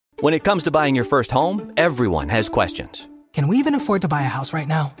When it comes to buying your first home, everyone has questions. Can we even afford to buy a house right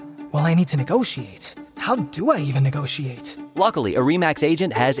now? Well, I need to negotiate. How do I even negotiate? Luckily, a RE/MAX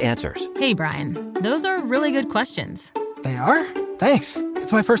agent has answers. Hey, Brian, those are really good questions. They are? Thanks.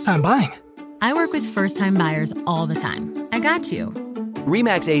 It's my first time buying. I work with first-time buyers all the time. I got you.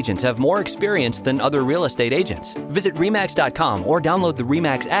 RE/MAX agents have more experience than other real estate agents. Visit RE/MAX.com or download the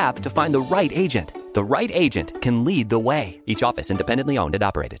RE/MAX app to find the right agent. The right agent can lead the way. Each office independently owned and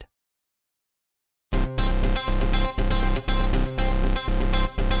operated.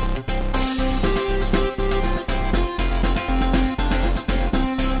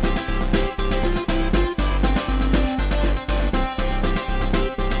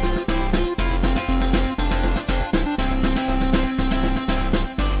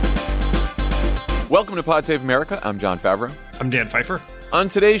 Welcome to Pod Save America. I'm John Favreau. I'm Dan Pfeiffer. On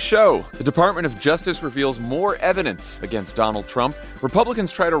today's show, the Department of Justice reveals more evidence against Donald Trump.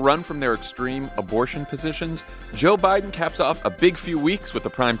 Republicans try to run from their extreme abortion positions. Joe Biden caps off a big few weeks with a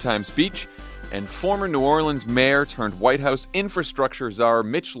primetime speech. And former New Orleans mayor turned White House infrastructure czar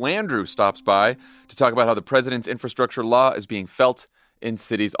Mitch Landrieu stops by to talk about how the president's infrastructure law is being felt in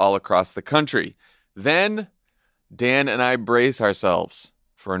cities all across the country. Then, Dan and I brace ourselves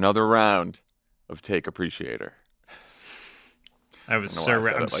for another round of Take Appreciator. I'm so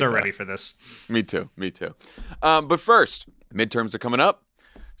ready for this. Me too. But first, midterms are coming up,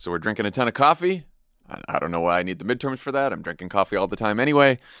 so we're drinking a ton of coffee. I don't know why I need the midterms for that. I'm drinking coffee all the time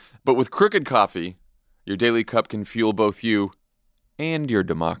anyway. But with Crooked Coffee, your daily cup can fuel both you and your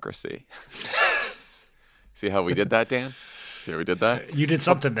democracy. See how we did that, Dan? See how we did that? You did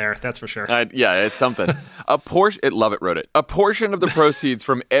something there, that's for sure. Yeah, it's something. Love it, wrote it. A portion of the proceeds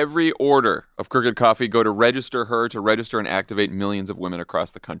from every order of Crooked Coffee go to register her to register and activate millions of women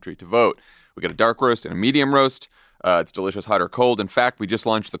across the country to vote. We got a dark roast and a medium roast. It's delicious, hot or cold. In fact, we just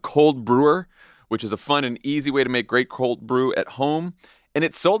launched the Cold Brewer, which is a fun and easy way to make great cold brew at home. And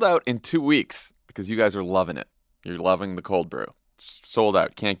it sold out in 2 weeks because you guys are loving it. You're loving the cold brew. It's sold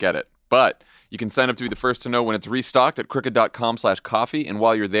out. Can't get it. But you can sign up to be the first to know when it's restocked at crooked.com/coffee. And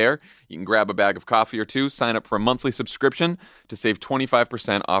while you're there, you can grab a bag of coffee or two, sign up for a monthly subscription to save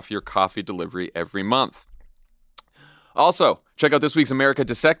 25% off your coffee delivery every month. Also, check out this week's America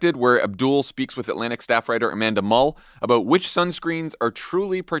Dissected, where Abdul speaks with Atlantic staff writer Amanda Mull about which sunscreens are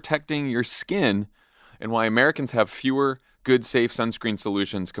truly protecting your skin and why Americans have fewer good, safe sunscreen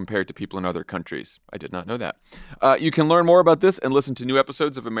solutions compared to people in other countries. I did not know that. You can learn more about this and listen to new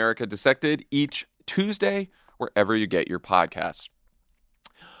episodes of America Dissected each Tuesday, wherever you get your podcasts.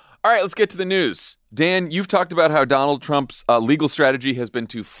 All right, let's get to the news. Dan, you've talked about how Donald Trump's legal strategy has been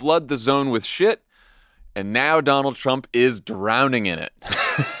to flood the zone with shit, and now Donald Trump is drowning in it.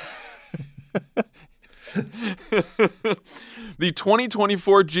 The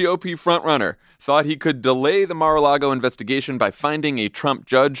 2024 GOP frontrunner thought he could delay the Mar-a-Lago investigation by finding a Trump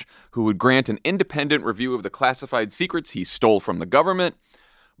judge who would grant an independent review of the classified secrets he stole from the government.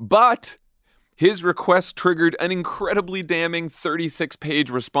 But his request triggered an incredibly damning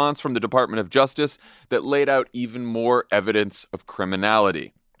 36-page response from the Department of Justice that laid out even more evidence of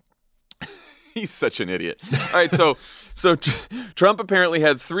criminality. He's such an idiot. All right, so Trump apparently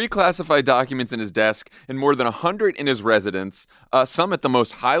had 3 classified documents in his desk and more than 100 in his residence, some at the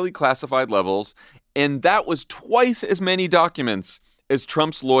most highly classified levels, and that was twice as many documents as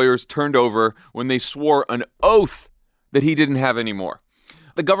Trump's lawyers turned over when they swore an oath that he didn't have any more.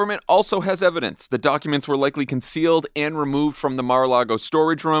 The government also has evidence that documents were likely concealed and removed from the Mar-a-Lago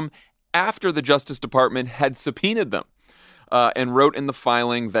storage room after the Justice Department had subpoenaed them, and wrote in the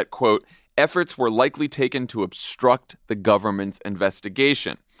filing that, quote, efforts were likely taken to obstruct the government's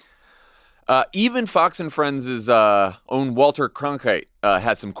investigation. Even Fox and Friends' own Walter Cronkite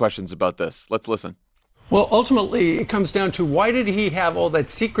has some questions about this. Let's listen. Well, ultimately, it comes down to why did he have all that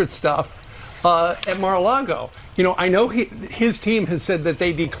secret stuff at Mar-a-Lago? You know, I know his team has said that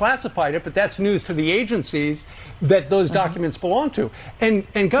they declassified it, but that's news to the agencies that those documents belong to.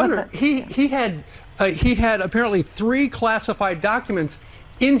 And Governor, he had apparently 3 classified documents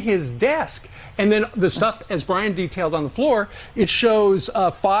in his desk. And then the stuff, as Brian detailed on the floor, it shows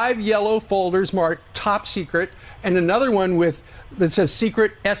 5 yellow folders marked top secret and another one that says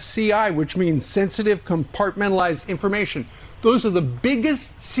secret SCI, which means sensitive compartmentalized information. Those are the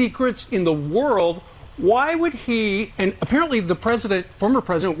biggest secrets in the world. Why would he, and apparently the former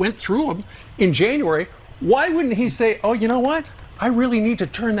president went through them in January, why wouldn't he say, oh, you know what? I really need to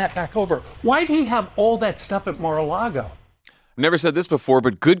turn that back over. Why did he have all that stuff at Mar-a-Lago? Never said this before,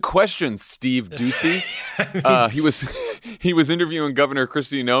 but good question, Steve Doocy. He was interviewing Governor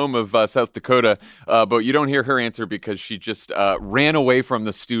Kristi Noem of South Dakota, but you don't hear her answer because she just ran away from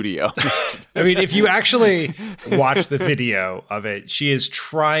the studio. I mean, if you actually watch the video of it, she is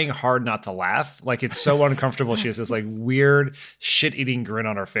trying hard not to laugh. Like, it's so uncomfortable. She has this like weird shit-eating grin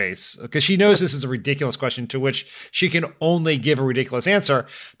on her face because she knows this is a ridiculous question to which she can only give a ridiculous answer.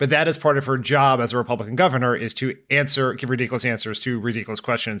 But that is part of her job as a Republican governor, is to give ridiculous answers to ridiculous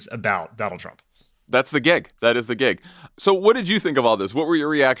questions about Donald Trump. That's the gig. That is the gig. So what did you think of all this? What were your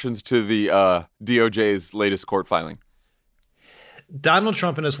reactions to the DOJ's latest court filing? Donald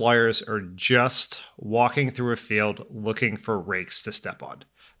Trump and his lawyers are just walking through a field looking for rakes to step on.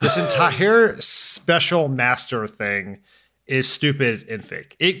 This entire special master thing is stupid and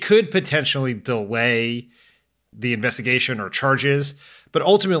fake. It could potentially delay the investigation or charges, but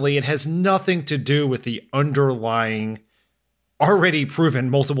ultimately it has nothing to do with the underlying, already proven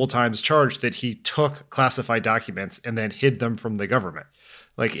multiple times charge that he took classified documents and then hid them from the government.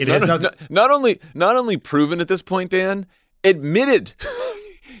 Like, it has not only proven at this point, Dan, admitted.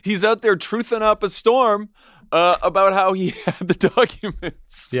 He's out there truthing up a storm about how he had the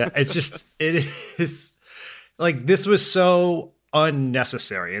documents. Yeah, it is like, this was so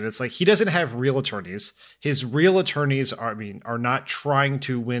unnecessary. And it's like, he doesn't have real attorneys. His real attorneys are not trying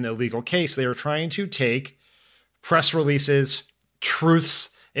to win a legal case. They are trying to take press releases, truths,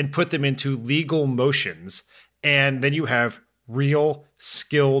 and put them into legal motions. And then you have real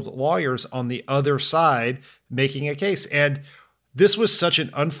skilled lawyers on the other side making a case. And this was such an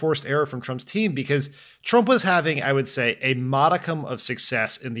unforced error from Trump's team because Trump was having, I would say, a modicum of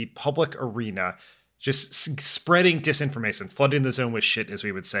success in the public arena, just spreading disinformation, flooding the zone with shit, as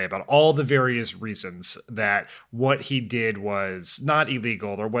we would say, about all the various reasons that what he did was not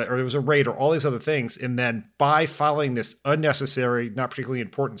illegal or it was a raid or all these other things. And then by filing this unnecessary, not particularly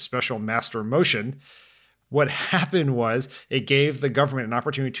important special master motion, what happened was it gave the government an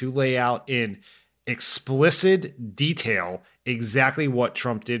opportunity to lay out in explicit detail exactly what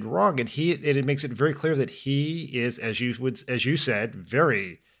Trump did wrong. And it makes it very clear that he is, as you said,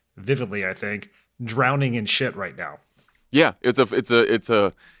 very vividly, I think, drowning in shit right now. Yeah, it's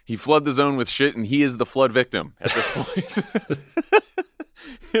a he flooded the zone with shit, and he is the flood victim at this point.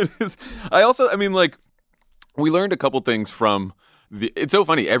 It is. We learned a couple things from it's so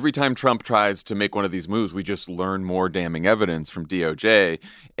funny. Every time Trump tries to make one of these moves, we just learn more damning evidence from DOJ.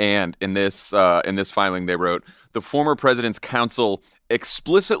 And in this filing, they wrote, the former president's counsel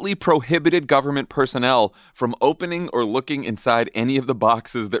explicitly prohibited government personnel from opening or looking inside any of the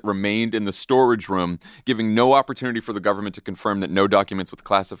boxes that remained in the storage room, giving no opportunity for the government to confirm that no documents with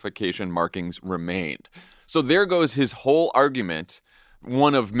classification markings remained. So there goes his whole argument.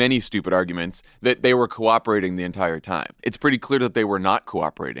 One of many stupid arguments that they were cooperating the entire time. It's pretty clear that they were not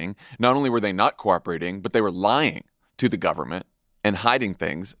cooperating. Not only were they not cooperating, but they were lying to the government and hiding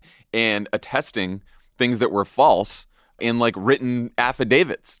things and attesting things that were false in like written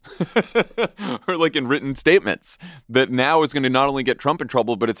affidavits or like in written statements that now is going to not only get Trump in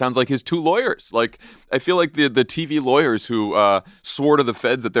trouble, but it sounds like his two lawyers. Like, I feel like the TV lawyers who swore to the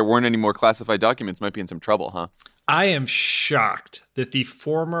feds that there weren't any more classified documents might be in some trouble, huh? I am shocked that the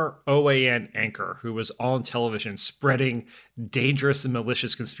former OAN anchor who was on television spreading dangerous and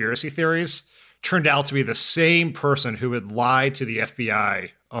malicious conspiracy theories turned out to be the same person who had lied to the FBI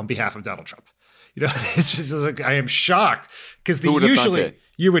on behalf of Donald Trump. You know, it's just like, I am shocked because usually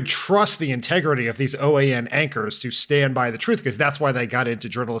you would trust the integrity of these OAN anchors to stand by the truth because that's why they got into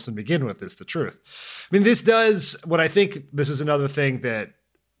journalism to begin with, is the truth. I mean, this does what I think this is another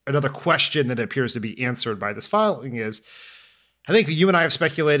question that appears to be answered by this filing is, I think you and I have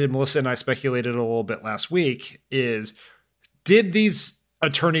speculated, Melissa and I speculated a little bit last week, is did these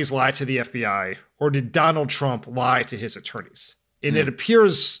attorneys lie to the FBI or did Donald Trump lie to his attorneys? And it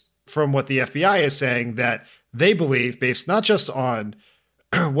appears from what the FBI is saying that they believe, based not just on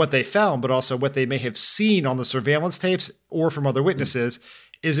what they found, but also what they may have seen on the surveillance tapes or from other witnesses,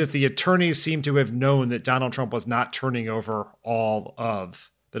 is that the attorneys seem to have known that Donald Trump was not turning over all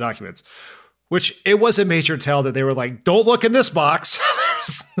of the documents, which it was a major tell that they were like, don't look in this box.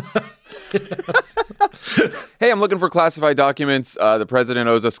 Hey, I'm looking for classified documents. The president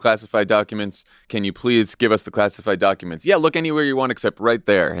owes us classified documents. Can you please give us the classified documents? Yeah, look anywhere you want except right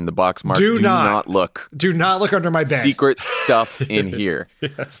there in the box marked. Do not look. Do not look under my bed. Secret stuff in here.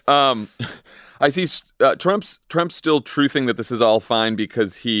 Yes. I see Trump's still truthing that this is all fine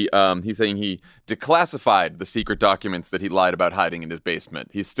because he's saying he declassified the secret documents that he lied about hiding in his basement.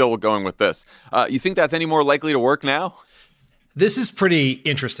 He's still going with this. You think that's any more likely to work now? This is pretty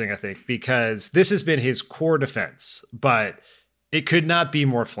interesting, I think, because this has been his core defense. But It could not be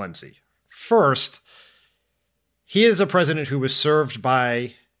more flimsy. First, he is a president who was served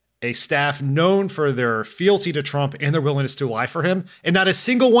by a staff known for their fealty to Trump and their willingness to lie for him, and not a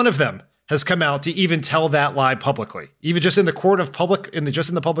single one of them has come out to even tell that lie publicly, even just in the court of public, just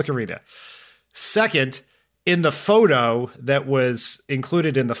in the public arena. Second, in the photo that was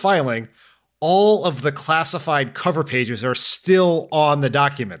included in the filing, all of the classified cover pages are still on the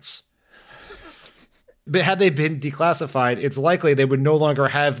documents. But had they been declassified, it's likely they would no longer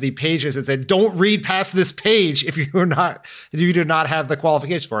have the pages that said, don't read past this page if you do not have the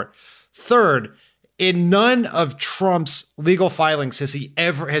qualifications for it. Third, in none of Trump's legal filings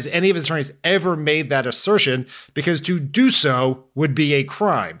has any of his attorneys ever made that assertion, because to do so would be a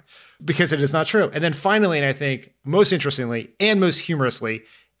crime, because it is not true. And then finally, and I think most interestingly and most humorously,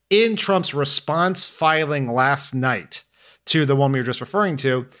 in Trump's response filing last night to the one we were just referring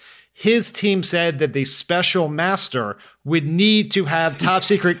to, his team said that the special master would need to have top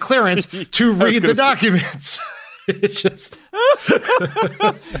secret clearance to read the documents. It's just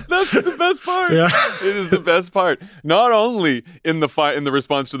that's the best part. Yeah. It is the best part. Not only in the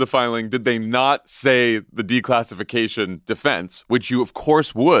response to the filing did they not say the declassification defense, which you of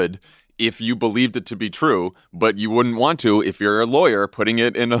course would if you believed it to be true, but you wouldn't want to if you're a lawyer putting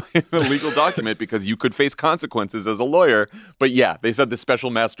it in a legal document because you could face consequences as a lawyer. But yeah, they said the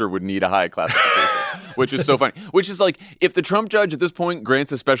special master would need a high classification, which is so funny. Which is like, if the Trump judge at this point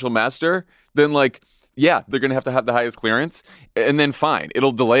grants a special master, then like, yeah, they're going to have the highest clearance, and then fine,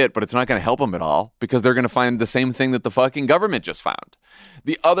 it'll delay it, but it's not going to help them at all because they're going to find the same thing that the fucking government just found.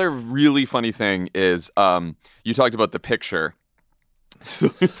 The other really funny thing is you talked about the picture. So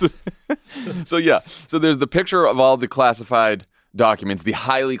there's the picture of all the classified documents, the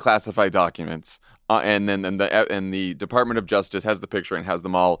highly classified documents, and the Department of Justice has the picture and has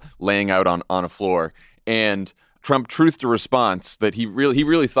them all laying out on a floor. And Trump truthed a response that he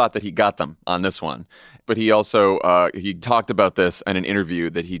really thought that he got them on this one, but he also he talked about this in an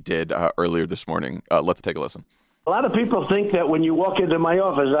interview that he did earlier this morning. Let's take a listen. A lot of people think that when you walk into my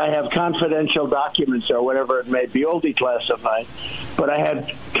office, I have confidential documents or whatever it may be, all declassified. But I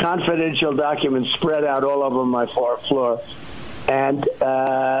had confidential documents spread out all over my floor. And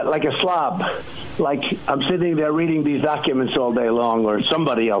like a slob, like I'm sitting there reading these documents all day long, or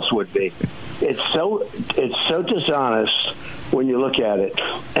somebody else would be. It's so dishonest when you look at it.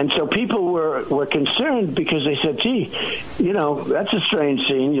 And so people were concerned because they said, gee, that's a strange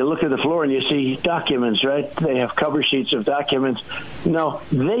scene. You look at the floor and you see documents, right? They have cover sheets of documents. No,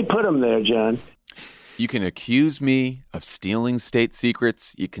 they put them there, John. You can accuse me of stealing state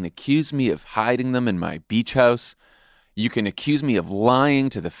secrets. You can accuse me of hiding them in my beach house. You can accuse me of lying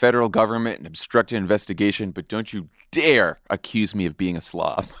to the federal government and obstructing an investigation, but don't you dare accuse me of being a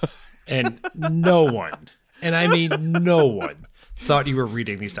slob. And no one, and I mean no one, thought you were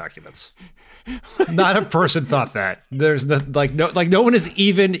reading these documents. Not a person thought that. There's no one has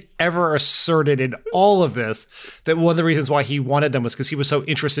even ever asserted in all of this that one of the reasons why he wanted them was because he was so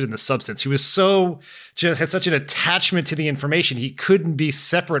interested in the substance. He was had such an attachment to the information, he couldn't be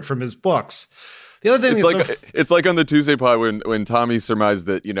separate from his books. The other thing it's like on the Tuesday pod when Tommy surmised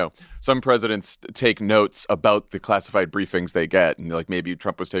that, some presidents take notes about the classified briefings they get, and like maybe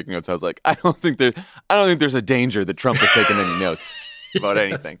Trump was taking notes. I was like, I don't think there's a danger that Trump is taking any notes about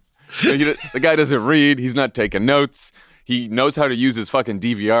anything. The guy doesn't read. He's not taking notes. He knows how to use his fucking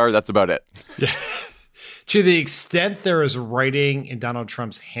DVR. That's about it. Yeah. To the extent there is writing in Donald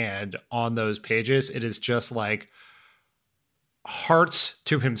Trump's hand on those pages, it is just like hearts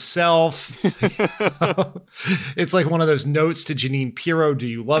to himself. It's like one of those notes to Jeanine Pirro, do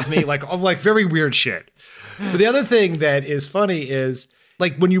you love me? Like very weird shit. But the other thing that is funny is,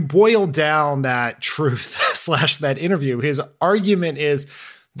 like, when you boil down that truth / that interview, his argument is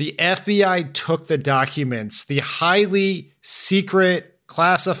the FBI took the documents, the highly secret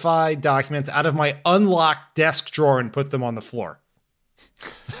classified documents, out of my unlocked desk drawer and put them on the floor.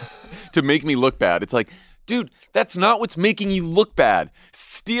 To make me look bad. It's like, dude, that's not what's making you look bad.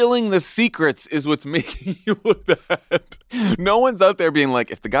 Stealing the secrets is what's making you look bad. No one's out there being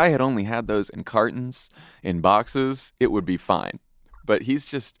like, if the guy had only had those in cartons, in boxes, it would be fine. But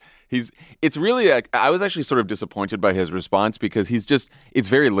it's really, I was actually sort of disappointed by his response because it's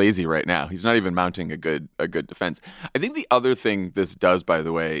very lazy right now. He's not even mounting a good defense. I think the other thing this does, by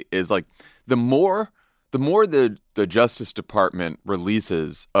the way, is like the more the Justice Department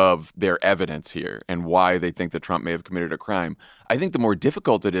releases of their evidence here and why they think that Trump may have committed a crime, I think the more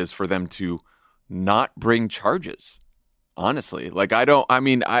difficult it is for them to not bring charges. Honestly,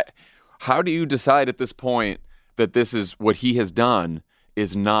 how do you decide at this point that this is what he has done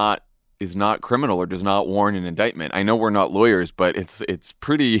is not is not criminal or does not warrant an indictment. I know we're not lawyers, but it's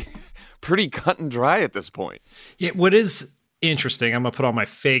pretty cut and dry at this point. Yeah, what is interesting, I'm going to put on my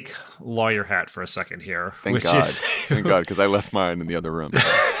fake lawyer hat for a second here. Thank God, because I left mine in the other room.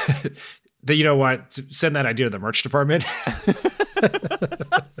 You know what? Send that idea to the merch department.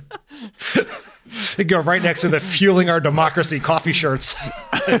 They go right next to the Fueling Our Democracy coffee shirts.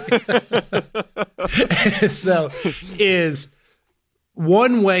 So is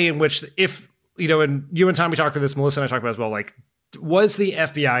one way in which, if, and you and Tommy talked about this, Melissa and I talked about as well, like, was the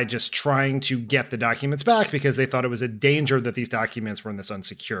FBI just trying to get the documents back because they thought it was a danger that these documents were in this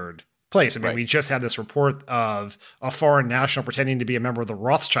unsecured place? I mean, We just had this report of a foreign national pretending to be a member of the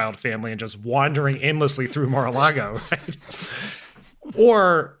Rothschild family and just wandering aimlessly through Mar-a-Lago, right?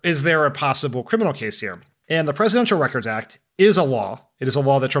 Or is there a possible criminal case here? And the Presidential Records Act is a law. It is a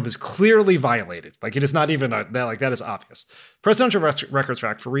law that Trump has clearly violated. Like, it is not even that is obvious. Presidential Records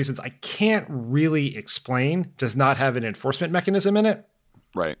Act, for reasons I can't really explain, does not have an enforcement mechanism in it.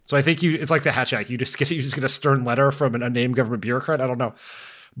 Right. So I think it's like the Hatch Act. You just get a stern letter from an unnamed government bureaucrat. I don't know.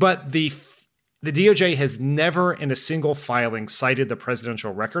 But the DOJ has never in a single filing cited the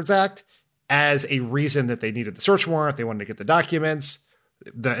Presidential Records Act as a reason that they needed the search warrant. They wanted to get the documents.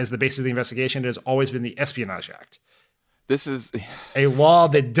 As the basis of the investigation, it has always been the Espionage Act. This is a law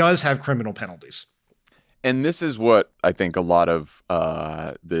that does have criminal penalties. And this is what I think a lot of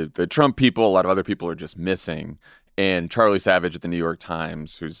the Trump people, a lot of other people are just missing. And Charlie Savage at the New York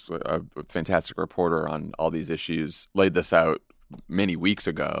Times, who's a fantastic reporter on all these issues, laid this out many weeks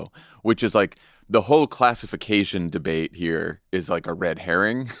ago, which is like the whole classification debate here is like a red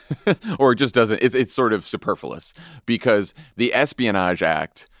herring or it just doesn't. It's sort of superfluous because the Espionage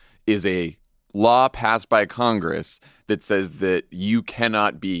Act is a law passed by Congress that says that you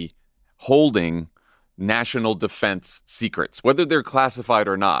cannot be holding national defense secrets, whether they're classified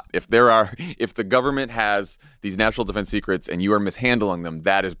or not. If the government has these national defense secrets and you are mishandling them,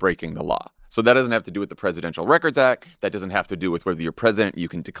 that is breaking the law. So that doesn't have to do with the Presidential Records Act. That doesn't have to do with whether you're president, you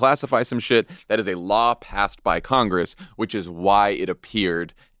can declassify some shit. That is a law passed by Congress, which is why it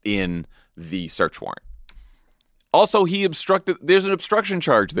appeared in the search warrant. Also, there's an obstruction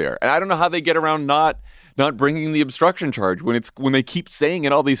charge there. And I don't know how they get around not bringing the obstruction charge when they keep saying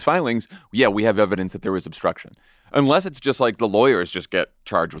in all these filings, yeah, we have evidence that there was obstruction. Unless it's just like the lawyers just get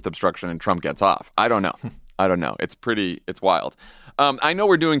charged with obstruction and Trump gets off. I don't know. It's wild. I know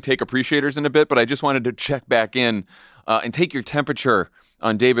we're doing Take Appreciators in a bit, but I just wanted to check back in and take your temperature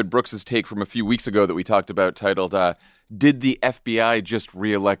on David Brooks's take from a few weeks ago that we talked about titled, Did the FBI Just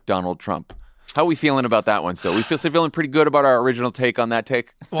Reelect Donald Trump? How are we feeling about that one still? We still feeling pretty good about our original take on that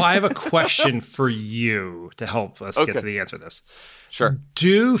take? Well, I have a question for you to help us get to the answer to this. Sure.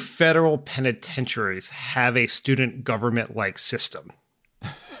 Do federal penitentiaries have a student government-like system?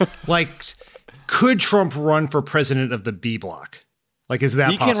 Like, could Trump run for president of the B block? Like, is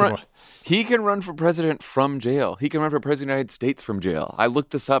that possible? He can run for president from jail. He can run for president of the United States from jail. I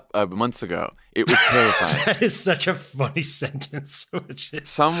looked this up months ago. It was terrifying. That is such a funny sentence.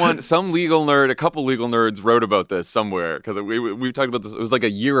 Some legal nerd, a couple legal nerds wrote about this somewhere because we talked about this. It was like a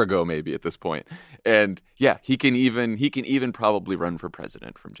year ago, maybe at this point. And yeah, he can even probably run for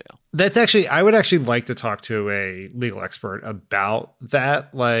president from jail. I would actually like to talk to a legal expert about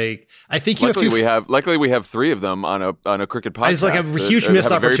that. Like, I think luckily we have three of them on a Crooked podcast. It's like a huge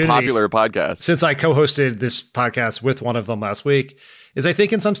missed opportunity. Very popular podcast. Since I co-hosted this podcast with one of them last week, is I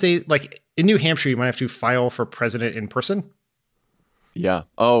think in some state, like in New Hampshire, you might have to file for president in person. Yeah.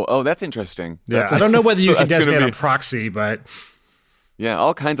 Oh, that's interesting. Yeah. I don't know whether you can designate a proxy, but yeah,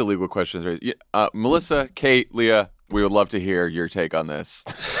 all kinds of legal questions. Right? Melissa, Kate, Leah, we would love to hear your take on this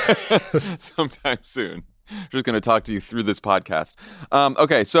sometime soon. We're just going to talk to you through this podcast.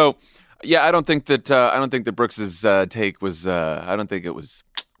 Okay, so yeah, I don't think that Brooks's take was. I don't think it was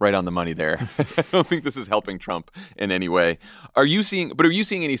right on the money there. I don't think this is helping Trump in any way. Are you seeing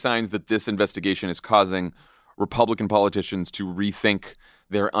any signs that this investigation is causing Republican politicians to rethink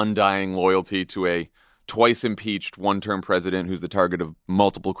their undying loyalty to a twice impeached one-term president who's the target of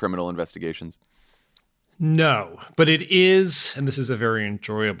multiple criminal investigations? No, but it is, and this is a very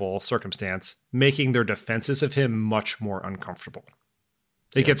enjoyable circumstance, making their defenses of him much more uncomfortable.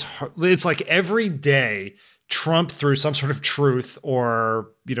 It's like every day Trump, through some sort of truth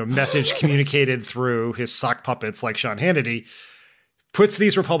or, message communicated through his sock puppets like Sean Hannity, puts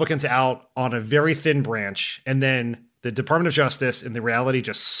these Republicans out on a very thin branch, and then the Department of Justice and the reality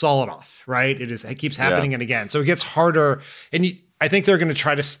just saw it off, right? It keeps happening and again. So it gets harder. And I think they're going to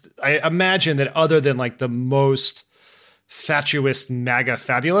try to, I imagine that other than like the most fatuous MAGA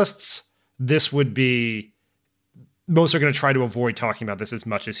fabulists, this would be most are going to try to avoid talking about this as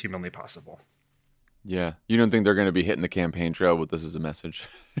much as humanly possible. Yeah. You don't think they're going to be hitting the campaign trail with this as a message?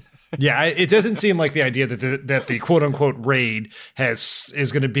 Yeah, it doesn't seem like the idea that the quote unquote raid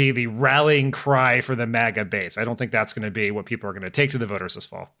is going to be the rallying cry for the MAGA base. I don't think that's going to be what people are going to take to the voters this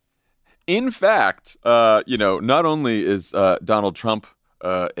fall. In fact, not only is Donald Trump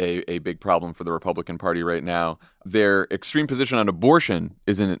a big problem for the Republican Party right now, their extreme position on abortion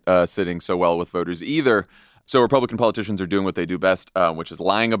isn't sitting so well with voters either. So Republican politicians are doing what they do best, which is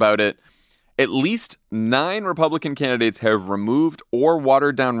lying about it. At least 9 Republican candidates have removed or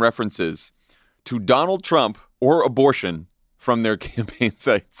watered down references to Donald Trump or abortion from their campaign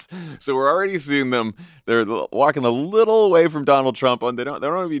sites. So we're already seeing them. They're walking a little away from Donald Trump. They're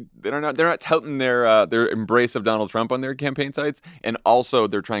not touting their embrace of Donald Trump on their campaign sites. And also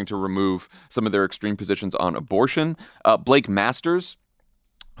they're trying to remove some of their extreme positions on abortion. Blake Masters,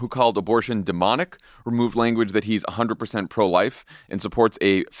 who called abortion demonic, removed language that he's 100% pro-life and supports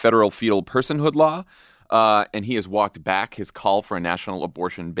a federal fetal personhood law. And he has walked back his call for a national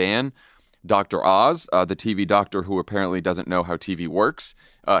abortion ban. Dr. Oz, the TV doctor who apparently doesn't know how TV works,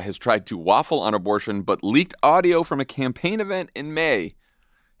 has tried to waffle on abortion, but leaked audio from a campaign event in May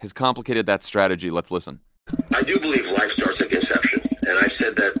has complicated that strategy. Let's listen. I do believe life starts at conception, and I've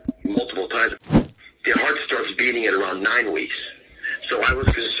said that multiple times. The heart starts beating at around 9 weeks. So I was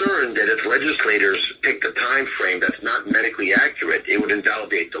concerned that if legislators picked a time frame that's not medically accurate, it would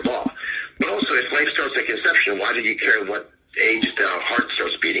invalidate the law. But also, if life starts at conception, why do you care what age the heart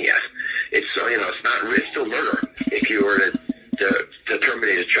starts beating at? It's it's still murder if you were to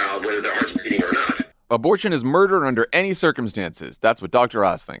terminate a child, whether their heart's beating or not. Abortion is murder under any circumstances. That's what Dr.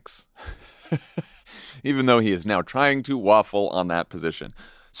 Oz thinks. Even though he is now trying to waffle on that position.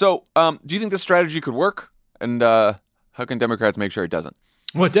 So, do you think this strategy could work? And how can Democrats make sure it doesn't?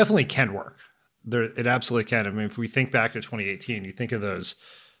 Well, it definitely can work. It absolutely can. I mean, if we think back to 2018, you think of those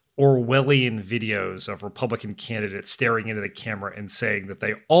Orwellian videos of Republican candidates staring into the camera and saying that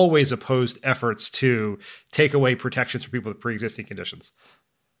they always opposed efforts to take away protections for people with pre-existing conditions.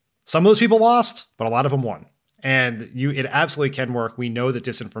 Some of those people lost, but a lot of them won. And it absolutely can work. We know that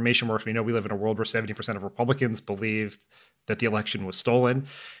disinformation works. We know we live in a world where 70% of Republicans believe that the election was stolen.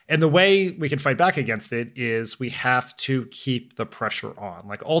 And the way we can fight back against it is we have to keep the pressure on.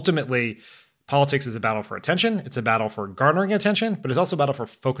 Like, ultimately, politics is a battle for attention. It's a battle for garnering attention, but it's also a battle for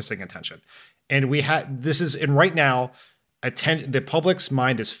focusing attention. And right now, the public's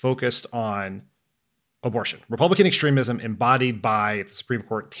mind is focused on abortion. Republican extremism embodied by the Supreme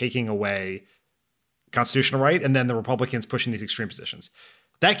Court taking away constitutional right, and then the Republicans pushing these extreme positions.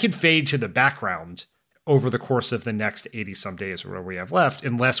 That could fade to the background over the course of the next 80-some days or whatever we have left,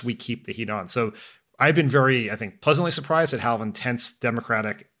 unless we keep the heat on. So I've been very, I think, pleasantly surprised at how intense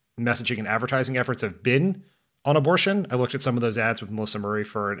Democratic messaging and advertising efforts have been on abortion. I looked at some of those ads with Melissa Murray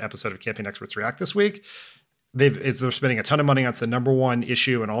for an episode of Campaign Experts React this week. They're spending a ton of money on. It's the number one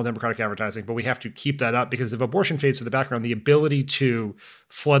issue in all Democratic advertising, but we have to keep that up, because if abortion fades to the background, the ability to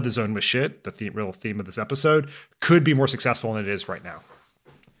flood the zone with shit, real theme of this episode, could be more successful than it is right now.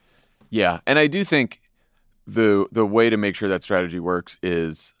 Yeah, and I do think the way to make sure that strategy works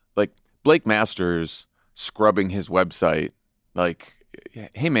is, like, Blake Masters scrubbing his website, like,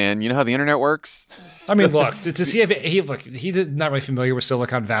 hey man, you know how the internet works? I mean, look, to see if he's not really familiar with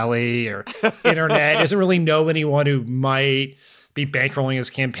Silicon Valley or internet, doesn't really know anyone who might be bankrolling his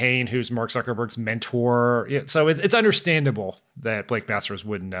campaign, who's Mark Zuckerberg's mentor. So it's understandable that Blake Masters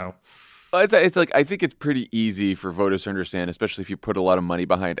wouldn't know. It's like, I think it's pretty easy for voters to understand, especially if you put a lot of money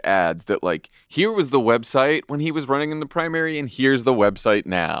behind ads, that, like, here was the website when he was running in the primary, and here's the website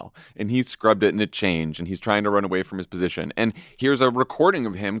now. And he scrubbed it and it changed, and he's trying to run away from his position. And here's a recording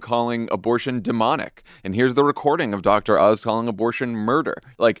of him calling abortion demonic. And here's the recording of Dr. Oz calling abortion murder.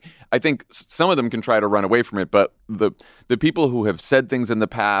 Like, I think some of them can try to run away from it, but the people who have said things in the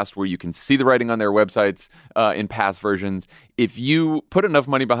past where you can see the writing on their websites in past versions, if you put enough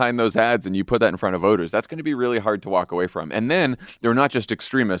money behind those ads and you put that in front of voters, that's going to be really hard to walk away from. And then they're not just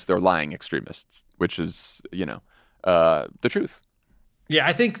extremists, they're lying extremists, which is, the truth. Yeah,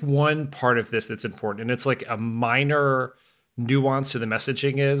 I think one part of this that's important, and it's like a minor nuance to the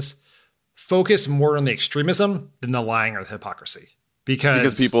messaging, is focus more on the extremism than the lying or the hypocrisy.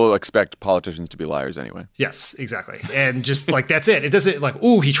 Because people expect politicians to be liars anyway. Yes, exactly. And just like, that's it. It doesn't like,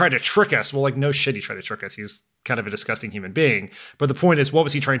 ooh, he tried to trick us. Well, like, no shit, he tried to trick us. He's kind of a disgusting human being. But the point is, what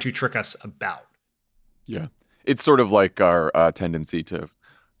was he trying to trick us about? Yeah. It's sort of like our tendency to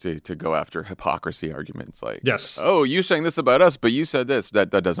go after hypocrisy arguments. Like, yes. Oh, you're saying this about us, but you said this. That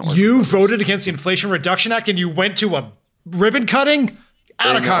doesn't work. You voted against the Inflation Reduction Act and you went to a ribbon cutting?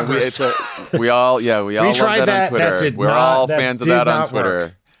 Out of Congress. We all we love tried that on Twitter. That did We're not, all that fans of did that on not Twitter.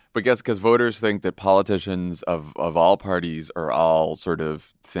 work. But guess because voters think that politicians of all parties are all sort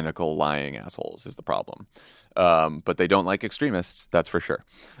of cynical, lying assholes is the problem. But they don't like extremists, that's for sure.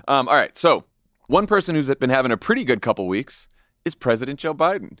 All right, so one person who's been having a pretty good couple weeks is President Joe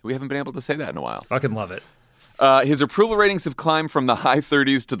Biden. We haven't been able to say that in a while. Fucking love it. His approval ratings have climbed from the high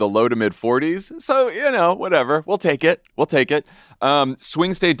 30s to the low to mid 40s. So, whatever. We'll take it.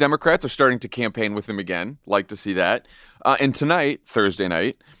 Swing state Democrats are starting to campaign with him again. Like to see that. And tonight, Thursday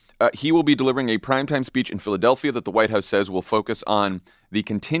night, he will be delivering a primetime speech in Philadelphia that the White House says will focus on the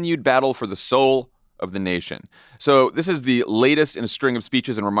continued battle for the soul of the nation. So this is the latest in a string of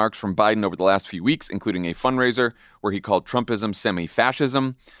speeches and remarks from Biden over the last few weeks, including a fundraiser where he called Trumpism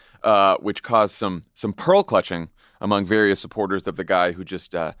semi-fascism, which caused some pearl clutching among various supporters of the guy who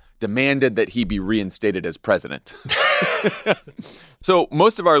just demanded that he be reinstated as president. So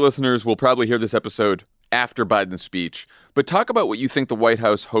most of our listeners will probably hear this episode after Biden's speech, but talk about what you think the White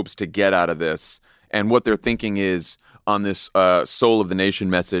House hopes to get out of this and what their thinking is on this soul of the nation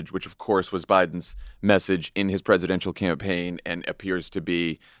message, which of course was Biden's message in his presidential campaign and appears to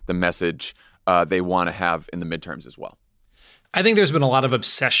be the message they want to have in the midterms as well. I think there's been a lot of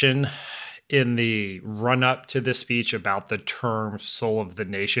obsession in the run-up to this speech about the term soul of the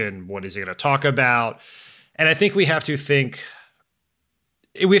nation. What is he going to talk about? And I think we have to kind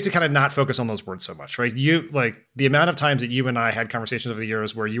of not focus on those words so much, right? The amount of times that you and I had conversations over the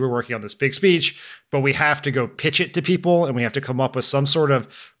years where you were working on this big speech, but we have to go pitch it to people and we have to come up with some sort of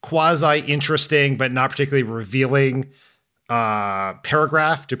quasi-interesting, but not particularly revealing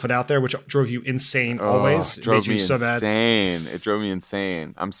paragraph to put out there, which drove you insane always. It drove me insane. It drove me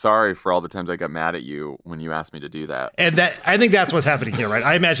insane. I'm sorry for all the times I got mad at you when you asked me to do that. And I think that's what's happening here, right?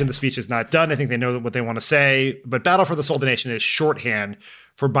 I imagine the speech is not done. I think they know what they want to say, but Battle for the Soul of the Nation is shorthand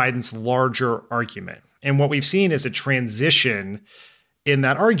for Biden's larger argument. And what we've seen is a transition in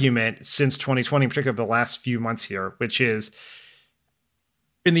that argument since 2020, particularly the last few months here, which is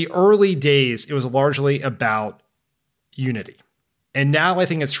in the early days, it was largely about unity. And now I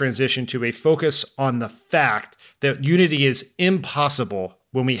think it's transitioned to a focus on the fact that unity is impossible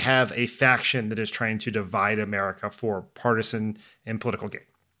when we have a faction that is trying to divide America for partisan and political gain.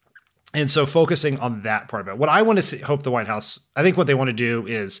 And so focusing on that part of it. What I want to hope the White House, I think what they want to do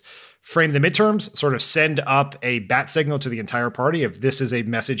is frame the midterms, sort of send up a bat signal to the entire party. If this is a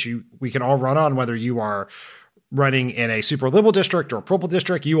message we can all run on, whether you are running in a super liberal district or a purple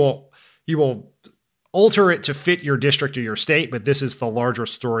district, you will alter it to fit your district or your state, but this is the larger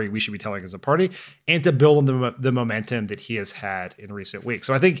story we should be telling as a party, and to build on the momentum that he has had in recent weeks.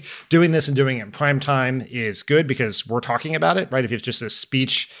 So I think doing this and doing it in prime time is good because we're talking about it, right? If it's just a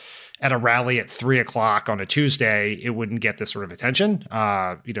speech at a rally at 3:00 on a Tuesday, it wouldn't get this sort of attention.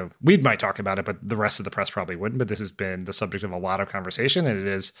 We might talk about it, but the rest of the press probably wouldn't. But this has been the subject of a lot of conversation, and it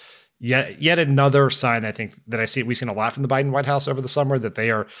is yet another sign, I think, that we've seen a lot from the Biden White House over the summer, that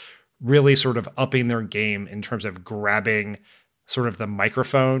they are really sort of upping their game in terms of grabbing sort of the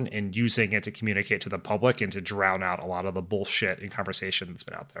microphone and using it to communicate to the public and to drown out a lot of the bullshit and conversation that's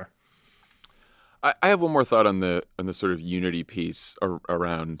been out there. I have one more thought on the sort of unity piece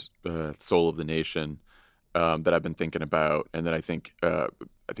around the soul of the nation that I've been thinking about, and that I think the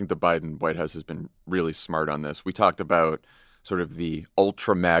Biden White House has been really smart on this. We talked about sort of the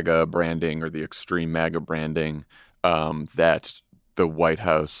ultra MAGA branding or the extreme MAGA branding that the White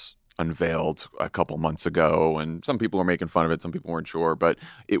House unveiled a couple months ago, and some people were making fun of it, some people weren't sure, but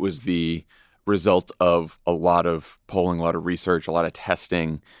it was the result of a lot of polling, a lot of research, a lot of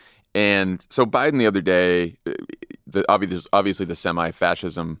testing. And so Biden the other day, obviously the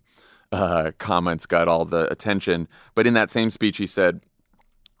semi-fascism comments got all the attention, but in that same speech he said,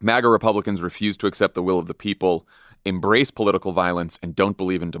 MAGA Republicans refuse to accept the will of the people, embrace political violence, and don't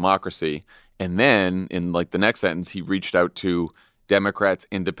believe in democracy. And then in the next sentence, he reached out to Democrats,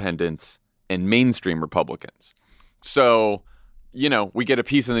 independents, and mainstream Republicans. So, we get a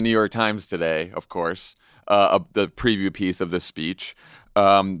piece in the New York Times today, of course, the preview piece of this speech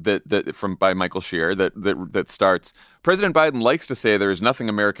by Michael Shear that starts, President Biden likes to say there is nothing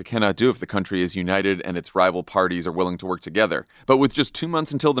America cannot do if the country is united and its rival parties are willing to work together. But with just 2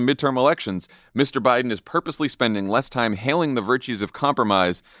 months until the midterm elections, Mr. Biden is purposely spending less time hailing the virtues of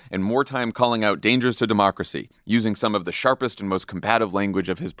compromise and more time calling out dangers to democracy, using some of the sharpest and most combative language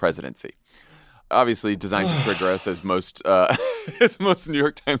of his presidency. Obviously designed to trigger us as most New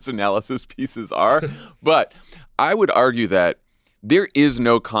York Times analysis pieces are. But I would argue that there is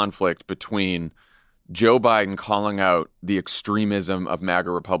no conflict between Joe Biden calling out the extremism of MAGA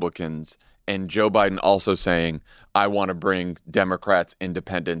Republicans and Joe Biden also saying, I want to bring Democrats,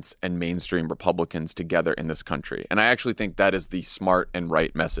 independents, and mainstream Republicans together in this country. And I actually think that is the smart and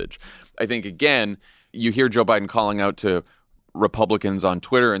right message. I think, again, you hear Joe Biden calling out to Republicans on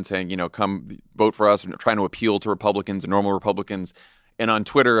Twitter and saying, come vote for us, and trying to appeal to Republicans and normal Republicans. And on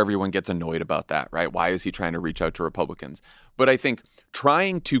Twitter, everyone gets annoyed about that, right? Why is he trying to reach out to Republicans? But I think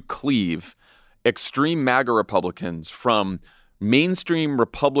trying to cleave extreme MAGA Republicans from mainstream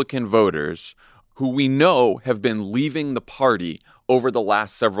Republican voters who we know have been leaving the party over the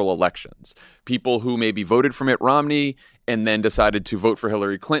last several elections. People who maybe voted for Mitt Romney and then decided to vote for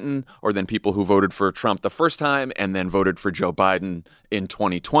Hillary Clinton, or then people who voted for Trump the first time and then voted for Joe Biden in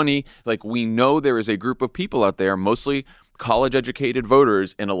 2020. Like, we know there is a group of people out there, mostly college-educated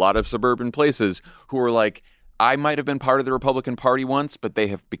voters in a lot of suburban places, who are like, I might have been part of the Republican Party once, but they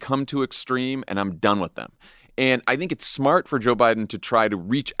have become too extreme and I'm done with them. And I think it's smart for Joe Biden to try to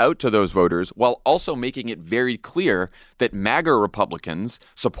reach out to those voters while also making it very clear that MAGA Republicans,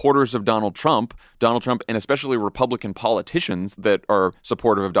 supporters of Donald Trump, and especially Republican politicians that are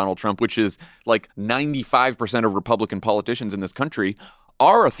supportive of Donald Trump, which is like 95% of Republican politicians in this country,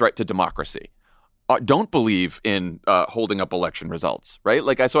 are a threat to democracy. Don't believe in holding up election results, right?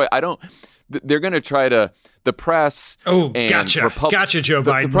 I don't. They're going to try to, the press. Oh, and gotcha, Joe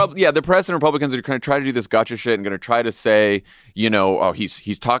Biden. The press and Republicans are going to try to do this gotcha shit and going to try to say,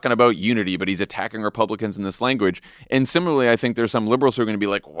 he's talking about unity, but he's attacking Republicans in this language. And similarly, I think there's some liberals who are going to be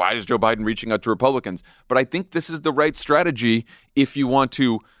like, why is Joe Biden reaching out to Republicans? But I think this is the right strategy if you want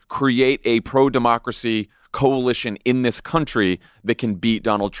to create a pro-democracy coalition in this country that can beat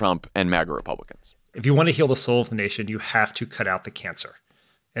Donald Trump and MAGA Republicans. If you want to heal the soul of the nation, you have to cut out the cancer.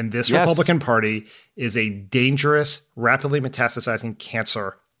 And this Republican Party is a dangerous, rapidly metastasizing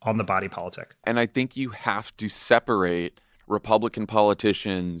cancer on the body politic. And I think you have to separate Republican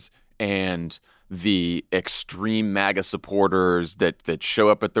politicians and the extreme MAGA supporters that show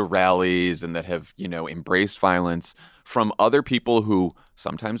up at the rallies and that have, embraced violence from other people who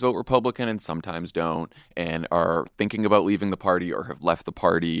sometimes vote Republican and sometimes don't, and are thinking about leaving the party or have left the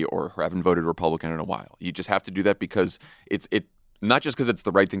party or haven't voted Republican in a while. You just have to do that because it's not just because it's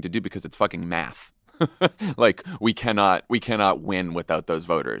the right thing to do, because it's fucking math. Like, we cannot win without those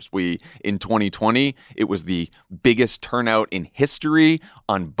voters. In 2020, it was the biggest turnout in history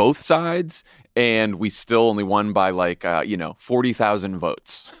on both sides, and we still only won by 40,000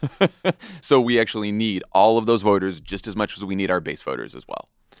 votes. So we actually need all of those voters just as much as we need our base voters as well.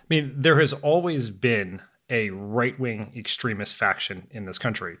 I mean, there has always been a right-wing extremist faction in this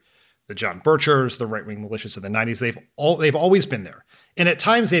country. The John Birchers, the right-wing militias of the 90s, they've always been there. And at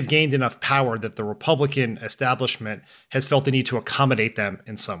times they've gained enough power that the Republican establishment has felt the need to accommodate them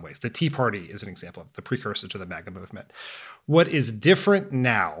in some ways. The Tea Party is an example of the precursor to the MAGA movement. What is different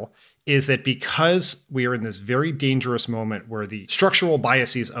now is that because we are in this very dangerous moment where the structural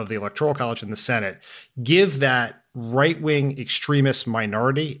biases of the Electoral College and the Senate give that right-wing extremist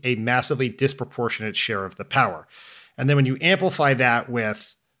minority a massively disproportionate share of the power. And then when you amplify that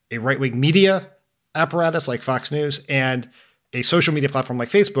with a right-wing media apparatus like Fox News and a social media platform like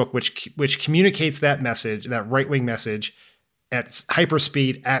Facebook, which communicates that message, that right-wing message at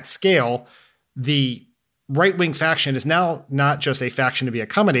hyperspeed, at scale, the right-wing faction is now not just a faction to be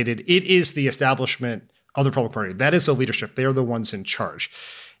accommodated. It is the establishment of the Republican Party. That is the leadership. They're the ones in charge.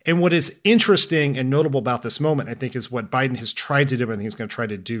 And what is interesting and notable about this moment, I think, is what Biden has tried to do, and I think he's going to try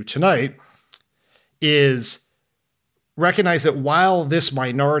to do tonight, is recognize that while this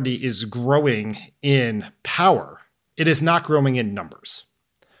minority is growing in power, it is not growing in numbers.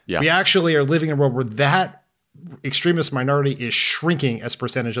 Yeah. We actually are living in a world where that extremist minority is shrinking as a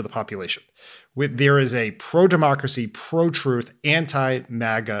percentage of the population. There is a pro-democracy, pro-truth,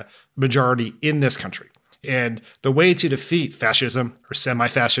 anti-MAGA majority in this country. And the way to defeat fascism or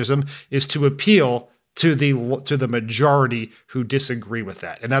semi-fascism is to appeal to the majority who disagree with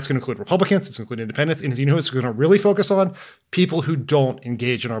that. And that's going to include Republicans, it's going to include independents, and it's going to really focus on people who don't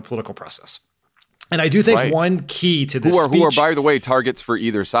engage in our political process. And I do think one key to this who are, by the way, targets for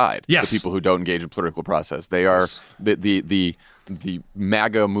either side. Yes. The people who don't engage in political process. They are the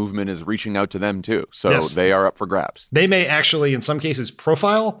MAGA movement is reaching out to them too. So they are up for grabs. They may actually, in some cases,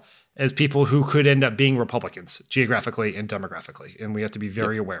 profile as people who could end up being Republicans geographically and demographically. And we have to be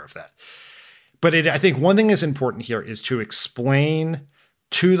very aware of that. But I think one thing that's important here is to explain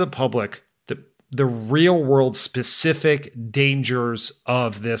to the public the real world specific dangers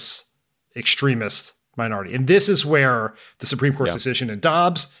of this extremist minority. And this is where the Supreme Court's decision in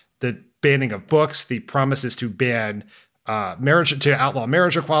Dobbs, the banning of books, the promises to ban marriage, to outlaw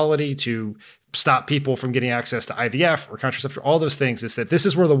marriage equality, to stop people from getting access to IVF or contraception, all those things, is that this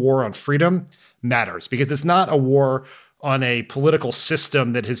is where the war on freedom matters, because it's not a war on a political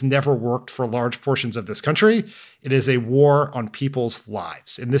system that has never worked for large portions of this country. It is a war on people's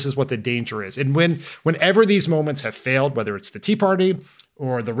lives. And this is what the danger is. And whenever these moments have failed, whether it's the Tea Party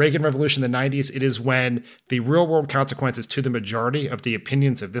or the Reagan Revolution in the 90s, it is when the real world consequences to the majority of the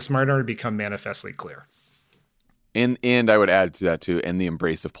opinions of this minority become manifestly clear. And I would add to that too, and the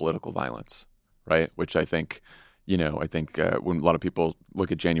embrace of political violence, right? Which I think, when a lot of people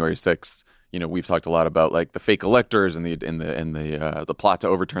look at January 6th, we've talked a lot about like the fake electors and the plot to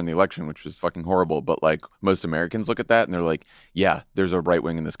overturn the election, which was fucking horrible. But like most Americans look at that and they're like, yeah, there's a right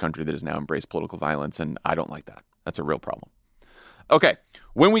wing in this country that has now embraced political violence, and I don't like that. That's a real problem. Okay,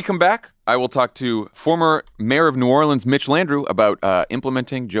 when we come back, I will talk to former mayor of New Orleans, Mitch Landrieu, about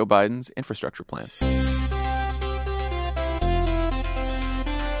implementing Joe Biden's infrastructure plan.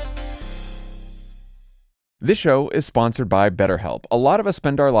 This show is sponsored by BetterHelp. A lot of us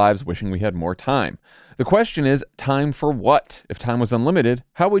spend our lives wishing we had more time. The question is, time for what? If time was unlimited,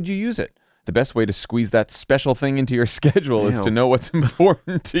 how would you use it? The best way to squeeze that special thing into your schedule is to know what's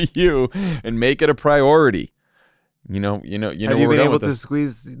important to you and make it a priority. Have you been able to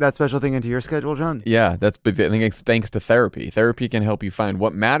squeeze that special thing into your schedule, John? Yeah, I think it's thanks to therapy. Therapy can help you find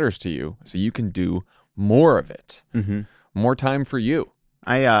what matters to you so you can do more of it. Mm-hmm. More time for you.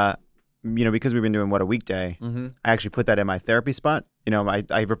 Because we've been doing a weekday, I actually put that in my therapy spot.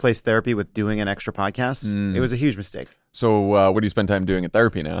 I replaced therapy with doing an extra podcast. It was a huge mistake. So what do you spend time doing at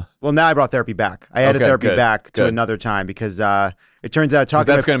therapy now? Well, now I brought therapy back. I added therapy back to another time because it turns out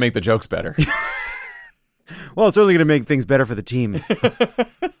that's going to make the jokes better. Well, it's certainly going to make things better for the team.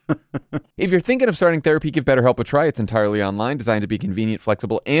 If you're thinking of starting therapy, give BetterHelp a try. It's entirely online, designed to be convenient,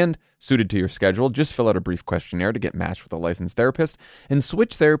 flexible, and suited to your schedule. Just fill out a brief questionnaire to get matched with a licensed therapist and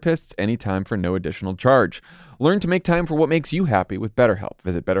switch therapists anytime for no additional charge. Learn to make time for what makes you happy with BetterHelp.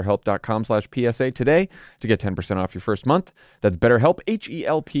 Visit BetterHelp.com/PSA today to get 10% off your first month. That's BetterHelp,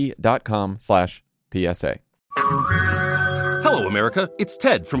 HELP.com/PSA. Hello, America. It's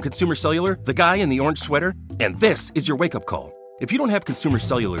Ted from Consumer Cellular, the guy in the orange sweater, and this is your wake-up call. If you don't have Consumer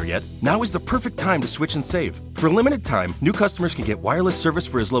Cellular yet, now is the perfect time to switch and save. For a limited time, new customers can get wireless service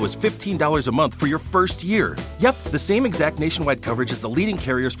for as low as $15 a month for your first year. Yep, the same exact nationwide coverage as the leading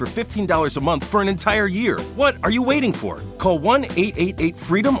carriers for $15 a month for an entire year. What are you waiting for? Call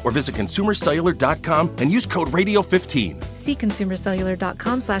 1-888-FREEDOM or visit ConsumerCellular.com and use code Radio15. See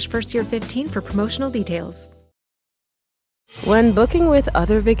ConsumerCellular.com/firstyear15 for promotional details. When booking with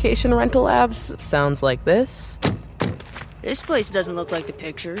other vacation rental apps sounds like this. This place doesn't look like the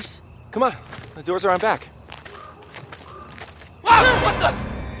pictures. Come on, the doors are on back. Ah, what the?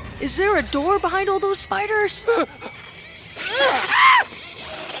 Is there a door behind all those spiders?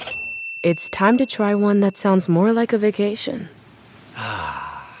 It's time to try one that sounds more like a vacation.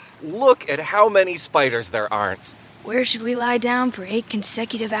 Look at how many spiders there aren't. Where should we lie down for 8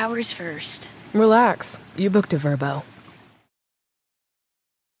 consecutive hours first? Relax. You booked a Vrbo.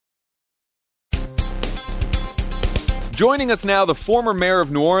 Joining us now, the former mayor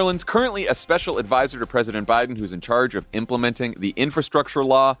of New Orleans, currently a special advisor to President Biden, who's in charge of implementing the infrastructure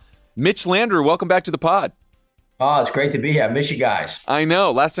law. Mitch Landrieu, welcome back to the pod. Oh, it's great to be here. I miss you guys. I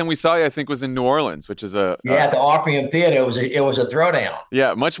know. Last time we saw you, I think, was in New Orleans, which is at the Orpheum Theater. It was a throwdown.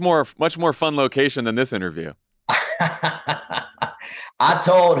 Yeah, much more fun location than this interview. I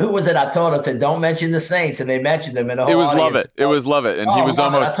told I said, don't mention the Saints, and they mentioned them in the whole audience. It was Lovett, and he was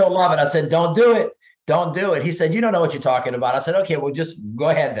almost. I told Lovett, I said, don't do it. Don't do it. He said, you don't know what you're talking about. I said, okay, well, just go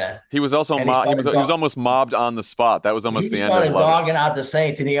ahead then. He was also he was almost mobbed on the spot. That was almost the end of Lovett. He started dogging out the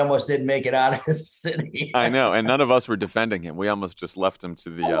Saints, and he almost didn't make it out of his city. I know, and none of us were defending him. We almost just left him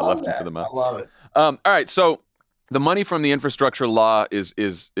to the mouth. I love it. All right, so the money from the infrastructure law is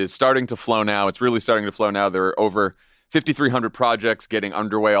starting to flow now. It's really starting to flow now. There are over 5,300 projects getting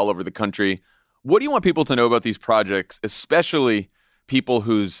underway all over the country. What do you want people to know about these projects, especially people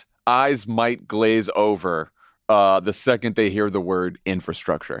whose eyes might glaze over the second they hear the word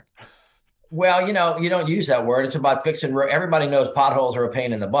infrastructure? Well, you don't use that word. It's about fixing. Everybody knows potholes are a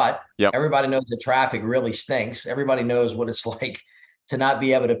pain in the butt. Yep. Everybody knows that traffic really stinks. Everybody knows what it's like to not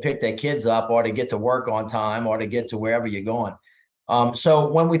be able to pick their kids up or to get to work on time or to get to wherever you're going.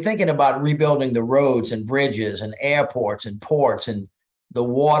 So when we're thinking about rebuilding the roads and bridges and airports and ports and the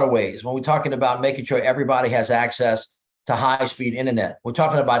waterways, when we're talking about making sure everybody has access to high-speed internet, we're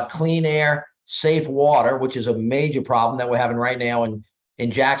talking about clean air, safe water, which is a major problem that we're having right now in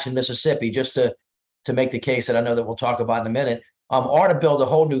Jackson, Mississippi, just to make the case that I know that we'll talk about in a minute, or to build a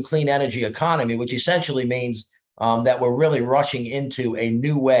whole new clean energy economy, which essentially means that we're really rushing into a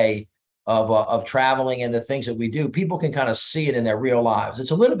new way of traveling and the things that we do, people can kind of see it in their real lives.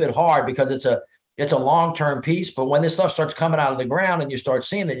 It's a little bit hard because it's a long-term piece, but when this stuff starts coming out of the ground and you start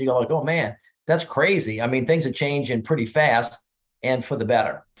seeing it, you go like, oh man, that's crazy. I mean, things are changing pretty fast and for the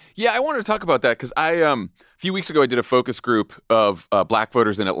better. Yeah, I wanted to talk about that because a few weeks ago I did a focus group of black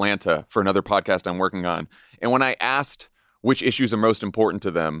voters in Atlanta for another podcast I'm working on. And when I asked which issues are most important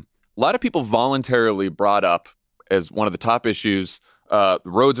to them, a lot of people voluntarily brought up as one of the top issues, the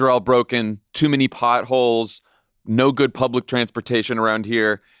roads are all broken, too many potholes, no good public transportation around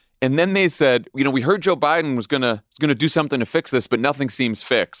here. And then they said, we heard Joe Biden was gonna do something to fix this, but nothing seems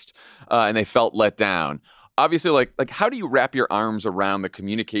fixed, and they felt let down. Obviously, like how do you wrap your arms around the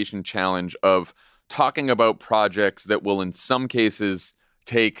communication challenge of talking about projects that will, in some cases,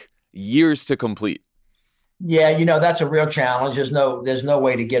 take years to complete? Yeah, that's a real challenge. There's no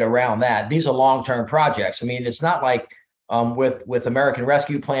way to get around that. These are long-term projects. I mean, it's not like with American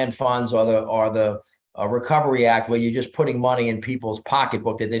Rescue Plan funds or the Recovery Act, where you're just putting money in people's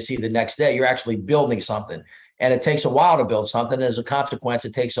pocketbook that they see the next day. You're actually building something, and it takes a while to build something. As a consequence,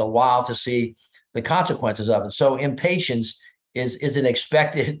 it takes a while to see the consequences of it. So impatience is an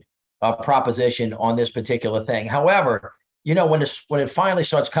expected proposition on this particular thing. However, when it finally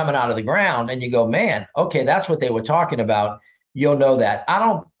starts coming out of the ground and you go, man, okay, that's what they were talking about, you'll know that.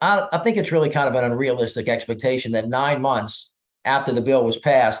 I think it's really kind of an unrealistic expectation that 9 months after the bill was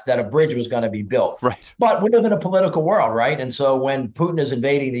passed that a bridge was going to be built. Right. But we live in a political world, right? And so when Putin is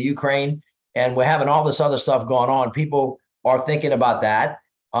invading the Ukraine and we're having all this other stuff going on, people are thinking about that.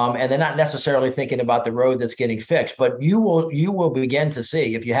 And they're not necessarily thinking about the road that's getting fixed. But you will begin to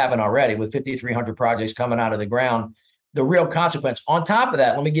see, if you haven't already, with 5,300 projects coming out of the ground, the real consequence. On top of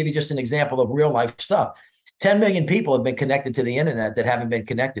that, let me give you just an example of real life stuff. 10 million people have been connected to the internet that haven't been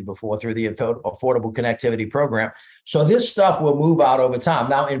connected before through the Affordable Connectivity Program. So this stuff will move out over time.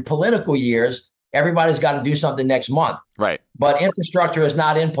 Now, in political years, everybody's got to do something next month. Right. But infrastructure is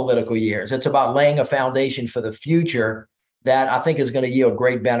not in political years. It's about laying a foundation for the future that I think is going to yield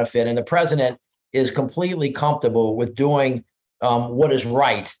great benefit. And the president is completely comfortable with doing what is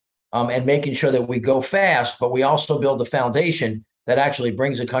right and making sure that we go fast, but we also build a foundation that actually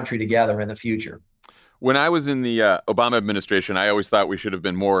brings the country together in the future. When I was in the Obama administration, I always thought we should have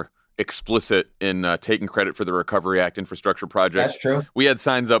been more explicit in taking credit for the Recovery Act infrastructure projects. That's true. We had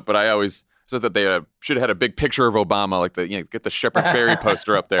signs up, but I always thought that they should have had a big picture of Obama, like get the Shepard Ferry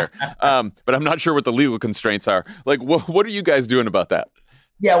poster up there. But I'm not sure what the legal constraints are. Like, what are you guys doing about that?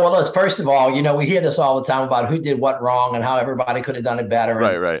 Yeah, well, let's first of all, we hear this all the time about who did what wrong and how everybody could have done it better.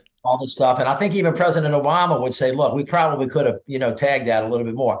 Right. All this stuff. And I think even President Obama would say, look, we probably could have, tagged that a little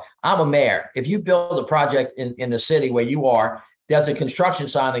bit more. I'm a mayor. If you build a project in the city where you are, there's a construction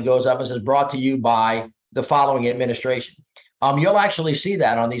sign that goes up and says brought to you by the following administration. You'll actually see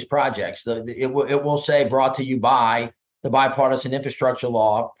that on these projects. It will say brought to you by the bipartisan infrastructure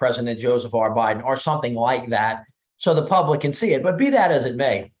law, President Joseph R. Biden, or something like that, so the public can see it. But be that as it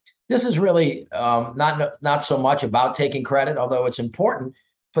may, this is really not so much about taking credit, although it's important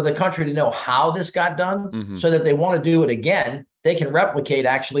for the country to know how this got done, so that they want to do it again, they can replicate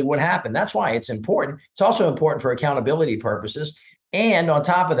actually what happened. That's why it's important. It's also important for accountability purposes. And on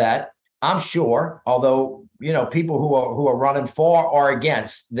top of that, I'm sure, although people who are running for or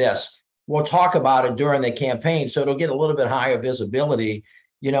against this will talk about it during the campaign, so it'll get a little bit higher visibility,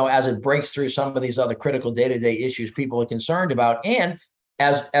 as it breaks through some of these other critical day-to-day issues people are concerned about. And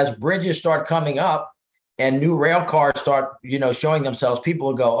as bridges start coming up and new rail cars start, showing themselves, people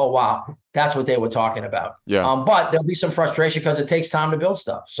will go, oh, wow, that's what they were talking about. Yeah. But there'll be some frustration because it takes time to build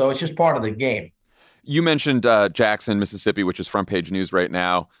stuff. So it's just part of the game. You mentioned Jackson, Mississippi, which is front page news right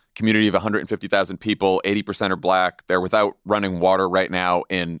now. Community of 150,000 people, 80% are black. They're without running water right now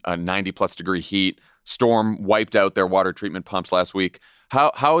in a 90-plus degree heat. Storm wiped out their water treatment pumps last week.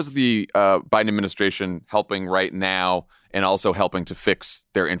 How is the Biden administration helping right now and also helping to fix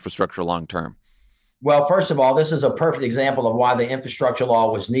their infrastructure long term? Well, first of all, this is a perfect example of why the infrastructure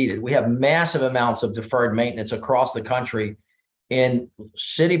law was needed. We have massive amounts of deferred maintenance across the country in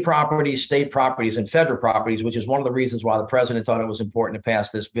city properties, state properties, and federal properties, which is one of the reasons why the president thought it was important to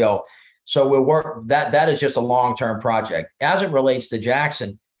pass this bill. So we'll work that is just a long-term project. As it relates to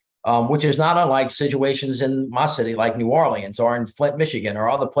Jackson, which is not unlike situations in my city, like New Orleans or in Flint, Michigan, or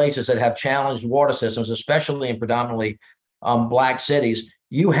other places that have challenged water systems, especially in predominantly black cities,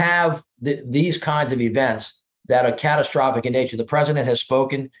 you have these kinds of events that are catastrophic in nature. The president has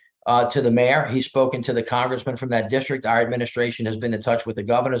spoken to the mayor. He's spoken to the congressman from that district. Our administration has been in touch with the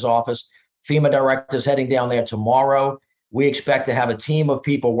governor's office. FEMA directors heading down there tomorrow. We expect to have a team of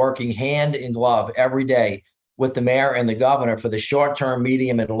people working hand in glove every day with the mayor and the governor for the short term,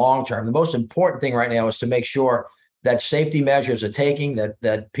 medium, and long term. The most important thing right now is to make sure that safety measures are taking,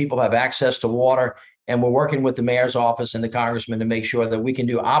 that people have access to water. And we're working with the mayor's office and the congressman to make sure that we can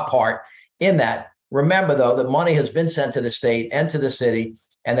do our part in that. Remember, though, that money has been sent to the state and to the city,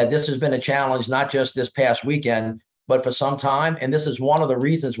 and that this has been a challenge, not just this past weekend, but for some time. And this is one of the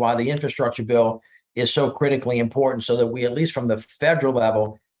reasons why the infrastructure bill is so critically important, so that we, at least from the federal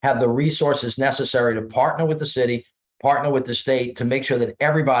level, have the resources necessary to partner with the city, partner with the state to make sure that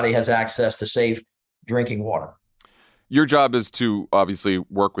everybody has access to safe drinking water. Your job is to obviously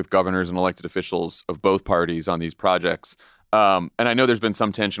work with governors and elected officials of both parties on these projects. And I know there's been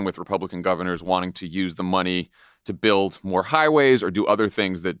some tension with Republican governors wanting to use the money to build more highways or do other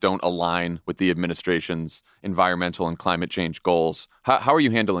things that don't align with the administration's environmental and climate change goals. How are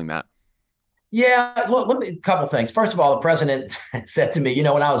you handling that? Yeah, look, let me, a couple things. First of all, the president said to me,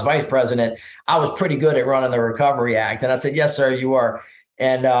 when I was vice president, I was pretty good at running the Recovery Act. And I said, yes, sir, you are.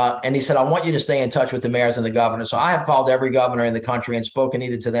 And he said, I want you to stay in touch with the mayors and the governors. So I have called every governor in the country and spoken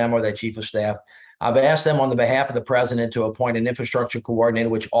either to them or their chief of staff. I've asked them on the behalf of the president to appoint an infrastructure coordinator,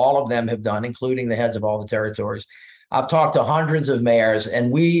 which all of them have done, including the heads of all the territories. I've talked to hundreds of mayors,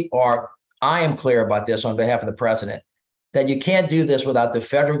 and I am clear about this on behalf of the president, that you can't do this without the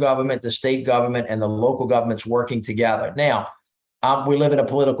federal government, the state government, and the local governments working together. Now, we live in a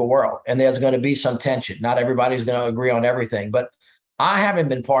political world, and there's going to be some tension. Not everybody's going to agree on everything, but I haven't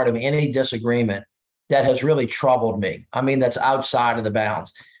been part of any disagreement that has really troubled me. I mean, that's outside of the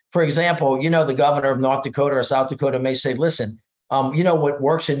bounds. For example, the governor of North Dakota or South Dakota may say, listen, what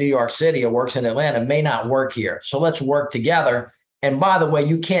works in New York City or works in Atlanta may not work here. So let's work together. And by the way,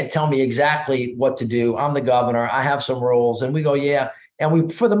 you can't tell me exactly what to do. I'm the governor. I have some rules. And we go, yeah. And we,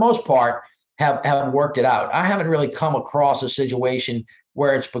 for the most part, have worked it out. I haven't really come across a situation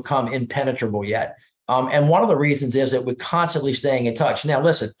where it's become impenetrable yet. And one of the reasons is that we're constantly staying in touch. Now,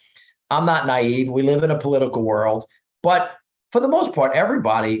 listen, I'm not naive. We live in a political world. But for the most part,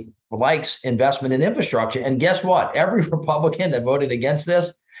 everybody likes investment in infrastructure. And guess what? Every Republican that voted against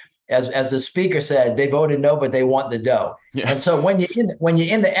this, as the speaker said, they voted no, but they want the dough. Yeah. And so when you're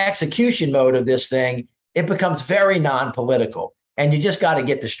in the execution mode of this thing, it becomes very non-political. And you just got to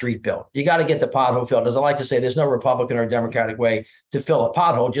get the street built. You got to get the pothole filled. As I like to say, there's no Republican or Democratic way to fill a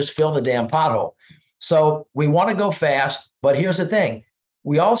pothole. Just fill the damn pothole. So we want to go fast, but here's the thing.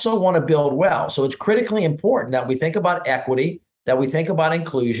 We also want to build well. So it's critically important that we think about equity, that we think about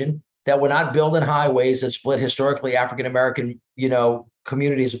inclusion, that we're not building highways that split historically African-American,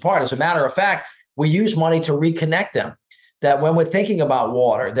 communities apart. As a matter of fact, we use money to reconnect them. That when we're thinking about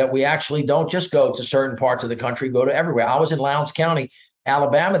water, that we actually don't just go to certain parts of the country, go to everywhere. I was in Lowndes County,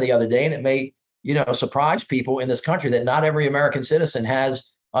 Alabama the other day, and it may, surprise people in this country that not every American citizen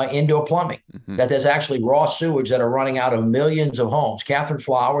has indoor plumbing, that there's actually raw sewage that are running out of millions of homes. Catherine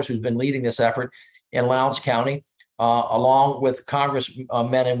Flowers, who's been leading this effort in Lowndes County, along with congressmen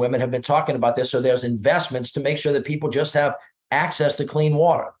and women, have been talking about this. So there's investments to make sure that people just have access to clean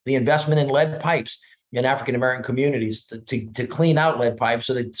water, the investment in lead pipes in African-American communities to clean out lead pipes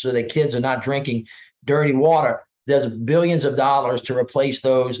so that kids are not drinking dirty water. There's billions of dollars to replace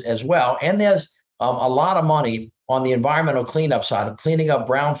those as well. And there's a lot of money on the environmental cleanup side of cleaning up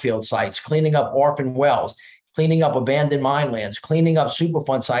brownfield sites, cleaning up orphan wells, cleaning up abandoned mine lands, cleaning up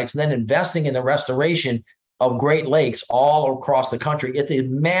Superfund sites, and then investing in the restoration of Great Lakes all across the country. It's a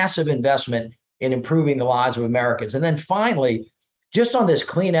massive investment in improving the lives of Americans. And then finally, just on this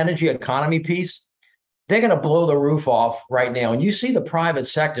clean energy economy piece, they're going to blow the roof off right now. And you see the private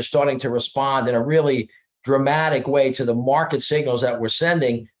sector starting to respond in a really dramatic way to the market signals that we're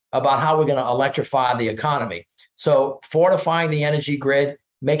sending about how we're going to electrify the economy. So fortifying the energy grid,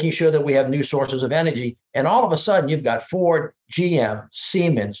 making sure that we have new sources of energy. And all of a sudden, you've got Ford, GM,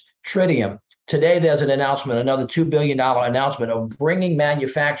 Siemens, Tritium. Today, there's an announcement, another $2 billion announcement of bringing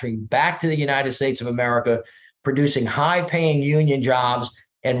manufacturing back to the United States of America, producing high-paying union jobs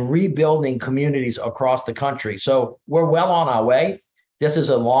and rebuilding communities across the country. So we're well on our way. This is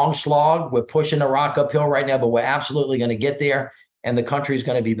a long slog. We're pushing the rock uphill right now, but we're absolutely going to get there, and the country is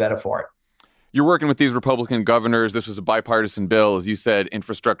going to be better for it. You're working with these Republican governors. This was a bipartisan bill. As you said,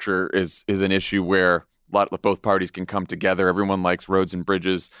 infrastructure is an issue where both parties can come together. Everyone likes roads and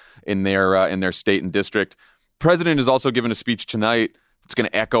bridges in their state and district. President has also given a speech tonight that's going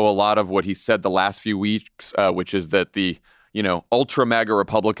to echo a lot of what he said the last few weeks, which is that the ultra MAGA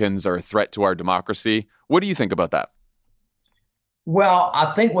Republicans are a threat to our democracy. What do you think about that? Well,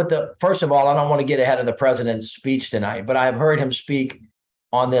 I think first of all, I don't want to get ahead of the president's speech tonight, but I've heard him speak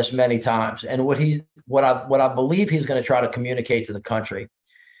on this many times. And what I believe he's going to try to communicate to the country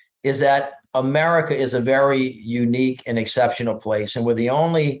is that America is a very unique and exceptional place. And we're the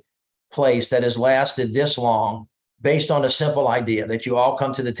only place that has lasted this long based on a simple idea that you all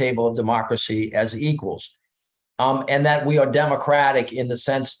come to the table of democracy as equals. And that we are democratic in the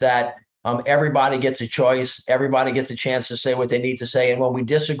sense that everybody gets a choice, everybody gets a chance to say what they need to say. And when we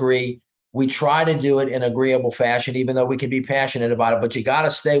disagree, we try to do it in agreeable fashion, even though we can be passionate about it. But you got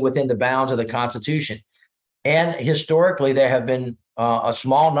to stay within the bounds of the Constitution. And historically, there have been a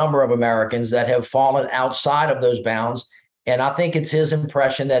small number of Americans that have fallen outside of those bounds. And I think it's his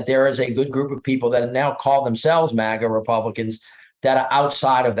impression that there is a good group of people that now call themselves MAGA Republicans that are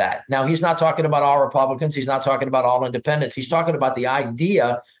outside of that. Now, he's not talking about all Republicans. He's not talking about all independents. He's talking about the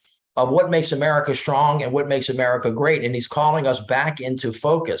idea of what makes America strong and what makes America great. And he's calling us back into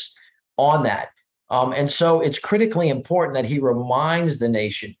focus on that. And so it's critically important that he reminds the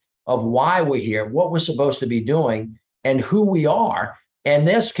nation of why we're here, what we're supposed to be doing, and who we are. And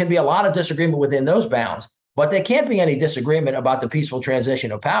this can be a lot of disagreement within those bounds, but there can't be any disagreement about the peaceful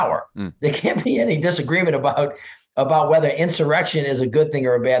transition of power. There can't be any disagreement about whether insurrection is a good thing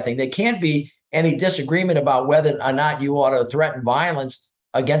or a bad thing. There can't be any disagreement about whether or not you ought to threaten violence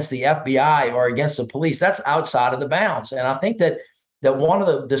against the FBI or against the police. That's outside of the bounds. And I think that one of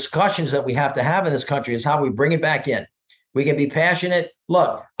the discussions that we have to have in this country is how we bring it back in. We can be passionate.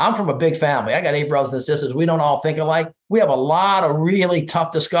 Look, I'm from a big family. I got 8 brothers and sisters. We don't all think alike. We have a lot of really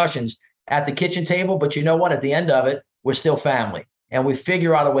tough discussions at the kitchen table, but you know what? At the end of it, we're still family. And we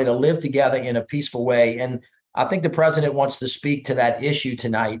figure out a way to live together in a peaceful way. And I think the president wants to speak to that issue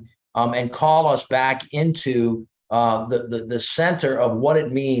tonight and call us back into the center of what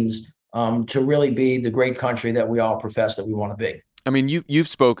it means to really be the great country that we all profess that we want to be. I mean, you've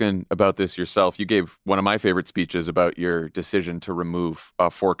spoken about this yourself. You gave one of my favorite speeches about your decision to remove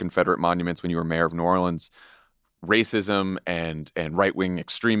 4 Confederate monuments when you were mayor of New Orleans. Racism and right-wing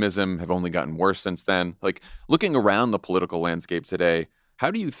extremism have only gotten worse since then. Like, looking around the political landscape today, how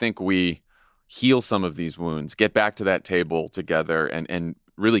do you think we heal some of these wounds, get back to that table together, and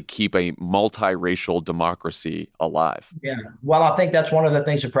really keep a multiracial democracy alive? Yeah, well, I think that's one of the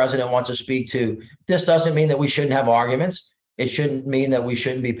things the president wants to speak to. This doesn't mean that we shouldn't have arguments. It shouldn't mean that we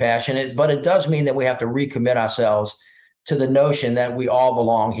shouldn't be passionate, but it does mean that we have to recommit ourselves to the notion that we all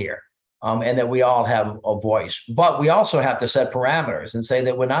belong here and that we all have a voice. But we also have to set parameters and say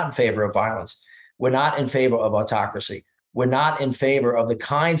that we're not in favor of violence. We're not in favor of autocracy. We're not in favor of the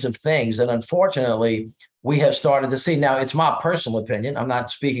kinds of things that, unfortunately, we have started to see. Now, it's my personal opinion. I'm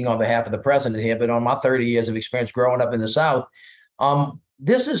not speaking on behalf of the president here, but on my 30 years of experience growing up in the South,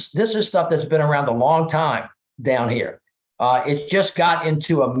 this is stuff that's been around a long time down here. It just got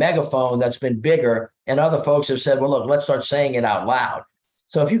into a megaphone that's been bigger, and other folks have said, well, look, let's start saying it out loud.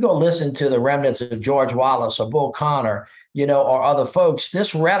 So if you go listen to the remnants of George Wallace or Bull Connor, or other folks,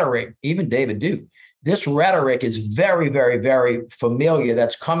 this rhetoric, even David Duke, this rhetoric is very, very, very familiar.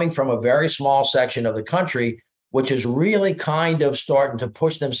 That's coming from a very small section of the country, which is really kind of starting to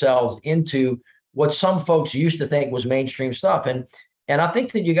push themselves into what some folks used to think was mainstream stuff. And I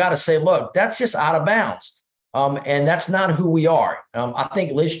think that you got to say, look, that's just out of bounds. And that's not who we are. I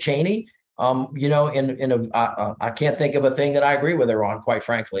think Liz Cheney, I can't think of a thing that I agree with her on, quite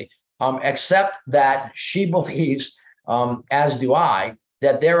frankly, except that she believes, as do I,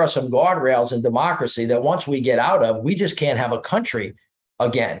 that there are some guardrails in democracy that once we get out of, we just can't have a country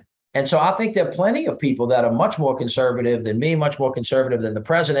again. And so I think there are plenty of people that are much more conservative than me, much more conservative than the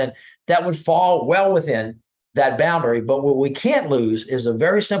president, that would fall well within that boundary. But what we can't lose is a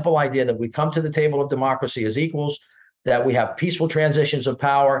very simple idea that we come to the table of democracy as equals, that we have peaceful transitions of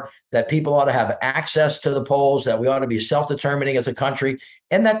power, that people ought to have access to the polls, that we ought to be self-determining as a country,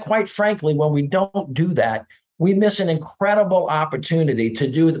 and that, quite frankly, when we don't do that, we miss an incredible opportunity to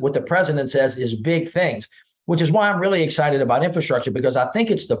do what the president says is big things, which is why I'm really excited about infrastructure, because I think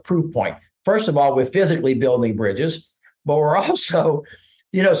it's the proof point. First of all, we're physically building bridges, but we're also,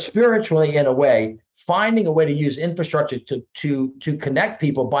 spiritually, in a way, finding a way to use infrastructure to connect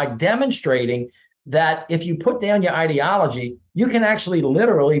people by demonstrating that if you put down your ideology, you can actually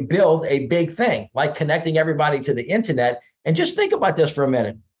literally build a big thing, like connecting everybody to the internet. And just think about this for a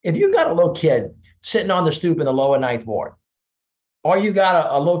minute. If you got a little kid sitting on the stoop in the lower ninth ward, or you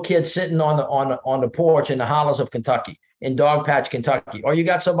got a little kid sitting on the porch in the hollows of Kentucky, in Dogpatch, Kentucky, or you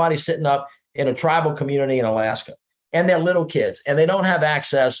got somebody sitting up in a tribal community in Alaska, and they're little kids, and they don't have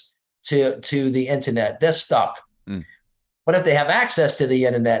access to the internet, they're stuck. But if they have access to the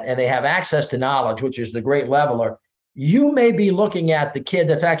internet and they have access to knowledge, which is the great leveler, you may be looking at the kid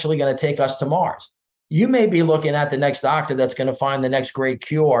that's actually going to take us to Mars. You may be looking at the next doctor that's going to find the next great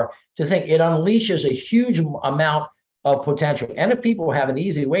cure. To think it unleashes a huge amount of potential. And if people have an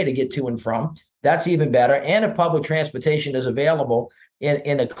easy way to get to and from, that's even better. And if public transportation is available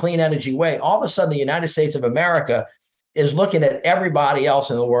in a clean energy way, all of a sudden the United States of America is looking at everybody else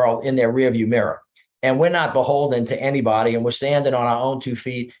in the world in their rearview mirror. And we're not beholden to anybody, and we're standing on our own 2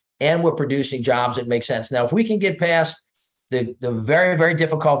 feet, and we're producing jobs that make sense. Now, if we can get past the very, very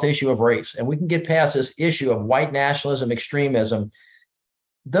difficult issue of race, and we can get past this issue of white nationalism, extremism,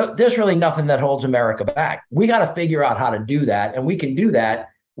 there's really nothing that holds America back. We got to figure out how to do that, and we can do that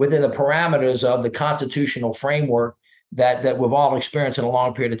within the parameters of the constitutional framework that we've all experienced in a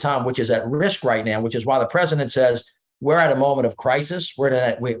long period of time, which is at risk right now, which is why the president says we're at a moment of crisis.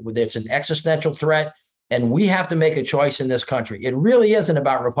 It's an existential threat, and we have to make a choice in this country. It really isn't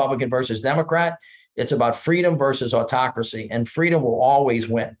about Republican versus Democrat. It's about freedom versus autocracy, and freedom will always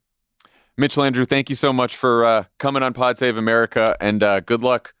win. Mitch Landrieu, thank you so much for coming on Pod Save America, and good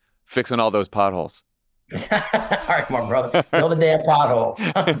luck fixing all those potholes. All right, my brother. Build a damn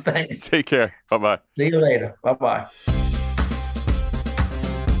pothole. Thanks. Take care. Bye-bye. See you later. Bye-bye.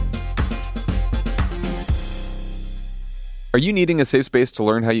 Are you needing a safe space to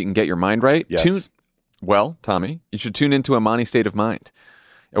learn how you can get your mind right? Yes. Well, Tommy, you should tune into Amani State of Mind,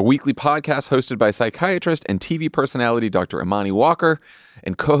 a weekly podcast hosted by psychiatrist and TV personality Dr. Amani Walker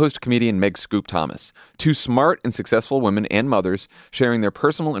and co-host comedian Meg Scoop Thomas, two smart and successful women and mothers sharing their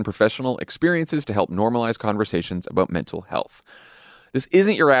personal and professional experiences to help normalize conversations about mental health. This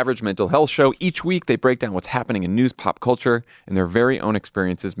isn't your average mental health show. Each week, they break down what's happening in news, pop culture, and their very own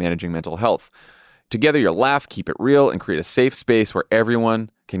experiences managing mental health. Together, you'll laugh, keep it real, and create a safe space where everyone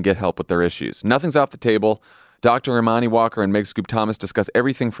can get help with their issues. Nothing's off the table. Dr. Amani Walker and Meg Scoop Thomas discuss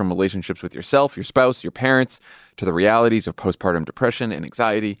everything from relationships with yourself, your spouse, your parents, to the realities of postpartum depression and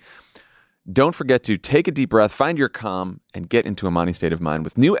anxiety. Don't forget to take a deep breath, find your calm, and get into Amani State of Mind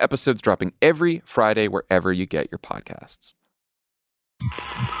with new episodes dropping every Friday wherever you get your podcasts.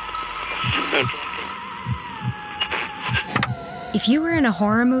 If you were in a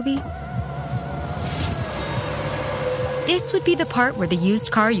horror movie, this would be the part where the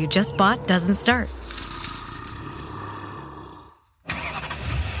used car you just bought doesn't start.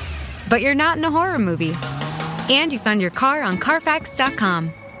 But you're not in a horror movie. And you found your car on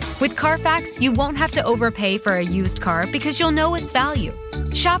Carfax.com. With Carfax, you won't have to overpay for a used car because you'll know its value.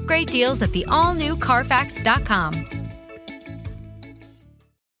 Shop great deals at the all-new Carfax.com.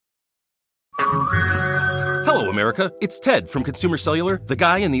 Hello, America. It's Ted from Consumer Cellular, the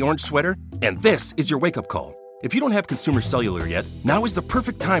guy in the orange sweater, and this is your wake-up call. If you don't have Consumer Cellular yet, now is the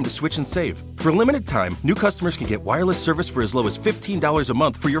perfect time to switch and save. For a limited time, new customers can get wireless service for as low as $15 a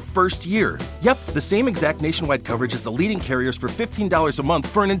month for your first year. Yep, the same exact nationwide coverage as the leading carriers for $15 a month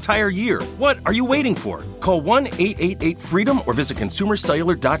for an entire year. What are you waiting for? Call 1-888-FREEDOM or visit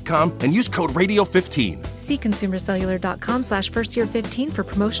ConsumerCellular.com and use code RADIO15. See ConsumerCellular.com/firstyear15 for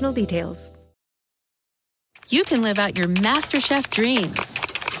promotional details. You can live out your MasterChef dreams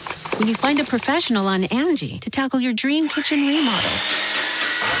when you find a professional on Angie to tackle your dream kitchen remodel.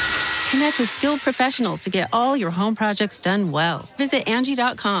 Connect with skilled professionals to get all your home projects done well. Visit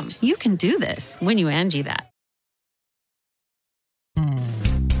Angie.com. You can do this when you Angie that.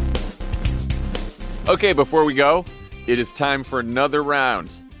 Okay, before we go, it is time for another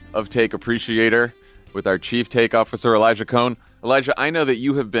round of Take Appreciator with our Chief Take Officer, Elijah Cohn. Elijah, I know that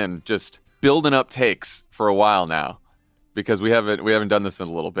you have been just building up takes for a while now, because we haven't done this in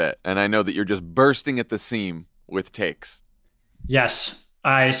a little bit, and I know that you're just bursting at the seam with takes. Yes,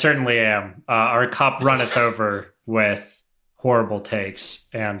 I certainly am. Our cup runneth over with horrible takes,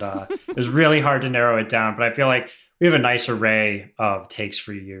 and it was really hard to narrow it down. But I feel like we have a nice array of takes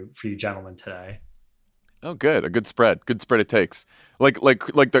for you gentlemen today. Oh, good, a good spread of takes, like a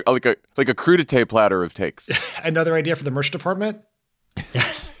crudité platter of takes. Another idea for the merch department.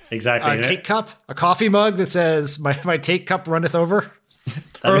 Yes. Exactly. A take cup, a coffee mug that says "My take cup runneth over,"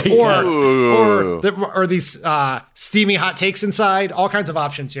 or these steamy hot takes inside. All kinds of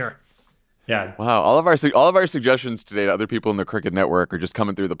options here. Yeah. Wow. All of our suggestions today to other people in the Cricket Network are just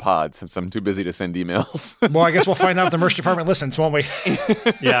coming through the pod since I'm too busy to send emails. Well, I guess we'll find out if the merch department listens, won't we?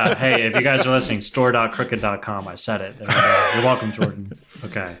 Yeah. Hey, if you guys are listening, store.cricket.com. I said it. You're welcome, Jordan.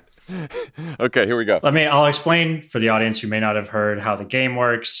 Okay. Okay, here we go. I'll explain for the audience who may not have heard how the game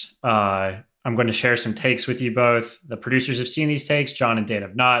works. I'm going to share some takes with you both. The producers have seen these takes. John and Dan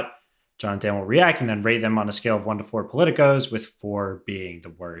have not. John and Dan will react and then rate them on a scale of 1 to 4 politicos, with 4 being the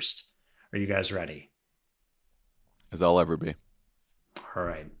worst. Are you guys ready? As I'll ever be. All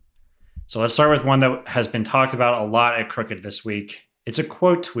right. So let's start with one that has been talked about a lot at Crooked this week. It's a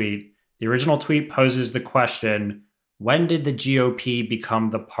quote tweet. The original tweet poses the question, when did the GOP become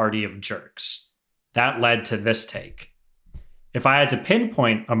the party of jerks? That led to this take. If I had to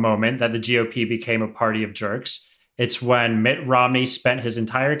pinpoint a moment that the GOP became a party of jerks, it's when Mitt Romney spent his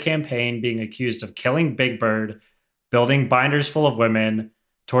entire campaign being accused of killing Big Bird, building binders full of women,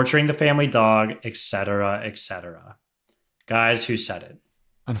 torturing the family dog, etc., etc. Guys, who said it?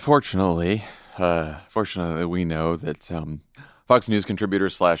 Unfortunately, we know that Fox News contributor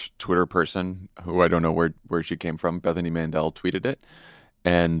 / Twitter person, who I don't know where she came from, Bethany Mandel, tweeted it.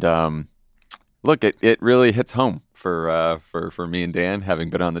 And look, it really hits home for me and Dan, having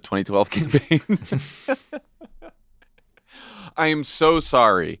been on the 2012 campaign. I am so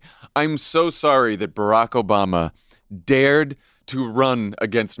sorry. I'm so sorry that Barack Obama dared to run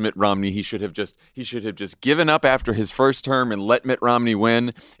against Mitt Romney. He should have just given up after his first term and let Mitt Romney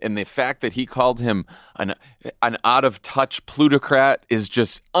win. And the fact that he called him an out of touch plutocrat is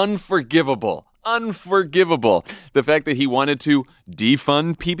just unforgivable. Unforgivable. The fact that he wanted to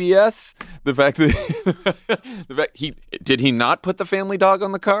defund PBS, the fact that did he not put the family dog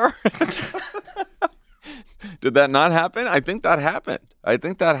on the car? Did that not happen? I think that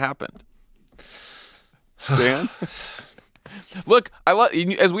happened. Dan? Look,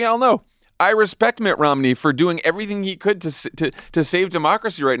 as we all know, I respect Mitt Romney for doing everything he could to save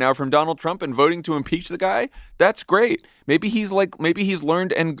democracy right now from Donald Trump and voting to impeach the guy. That's great. Maybe he's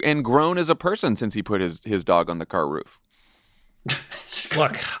learned and grown as a person since he put his dog on the car roof.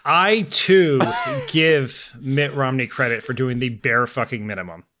 Look, I too give Mitt Romney credit for doing the bare fucking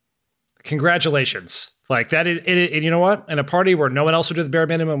minimum. Congratulations. Like that is it. And you know what? In a party where no one else would do the bare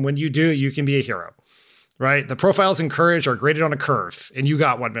minimum, when you do, you can be a hero. Right? The profiles in courage are graded on a curve, and you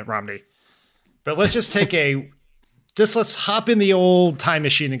got one, Mitt Romney. But let's just let's hop in the old time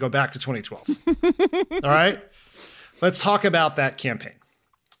machine and go back to 2012. All right? Let's talk about that campaign.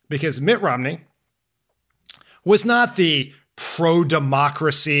 Because Mitt Romney was not the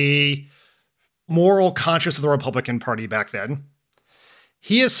pro-democracy, moral conscience of the Republican Party back then.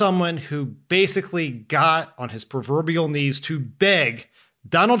 He is someone who basically got on his proverbial knees to beg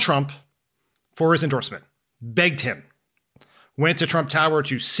Donald Trump for his endorsement. Begged him. Went to Trump Tower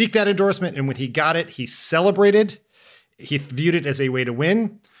to seek that endorsement, and when he got it, he celebrated. He viewed it as a way to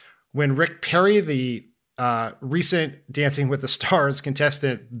win. When Rick Perry, the recent Dancing with the Stars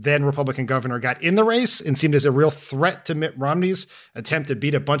contestant, then Republican governor, got in the race and seemed as a real threat to Mitt Romney's attempt to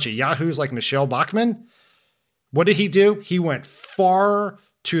beat a bunch of yahoos like Michelle Bachmann, what did he do? He went far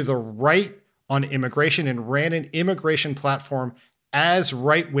to the right on immigration and ran an immigration platform as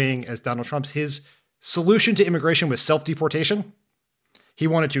right-wing as Donald Trump's. His solution to immigration was self-deportation. He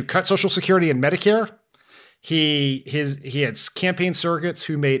wanted to cut Social Security and Medicare. He had campaign surrogates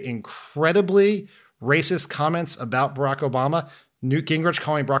who made incredibly racist comments about Barack Obama. Newt Gingrich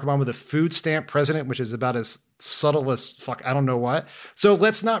calling Barack Obama the food stamp president, which is about as subtle as fuck, I don't know what. So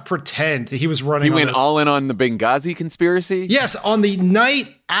let's not pretend that he was running. He went all in on the Benghazi conspiracy? Yes, on the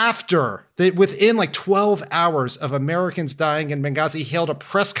night after, that within like 12 hours of Americans dying in Benghazi, he held a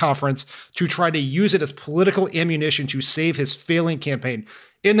press conference to try to use it as political ammunition to save his failing campaign.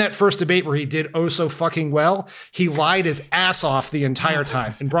 In that first debate where he did oh so fucking well, he lied his ass off the entire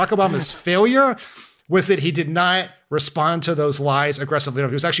time. And Barack Obama's failure was that he did not respond to those lies aggressively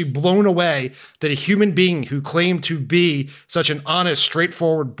enough. He was actually blown away that a human being who claimed to be such an honest,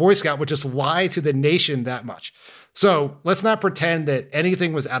 straightforward Boy Scout would just lie to the nation that much. So let's not pretend that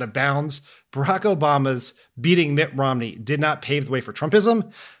anything was out of bounds. Barack Obama's beating Mitt Romney did not pave the way for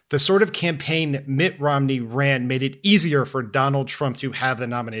Trumpism. The sort of campaign Mitt Romney ran made it easier for Donald Trump to have the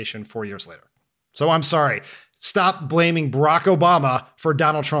nomination 4 years later. So I'm sorry. Stop blaming Barack Obama for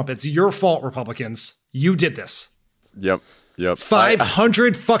Donald Trump. It's your fault, Republicans. You did this. Yep.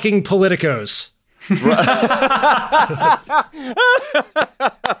 500 fucking politicos.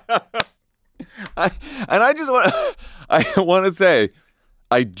 I want to say,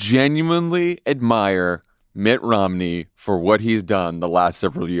 I genuinely admire Mitt Romney for what he's done the last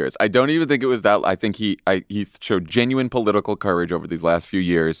several years. I don't even think it was that. I think he showed genuine political courage over these last few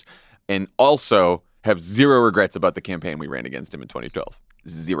years, and also have zero regrets about the campaign we ran against him in 2012.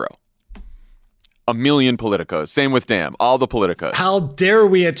 Zero. A million politicos. Same with Dan. All the politicos. How dare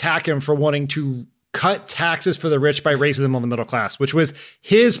we attack him for wanting to cut taxes for the rich by raising them on the middle class, which was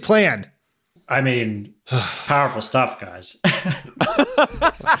his plan. I mean, powerful stuff, guys.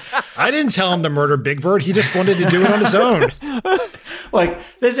 I didn't tell him to murder Big Bird. He just wanted to do it on his own. Like,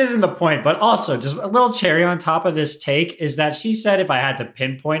 this isn't the point, but also just a little cherry on top of this take is that she said if I had to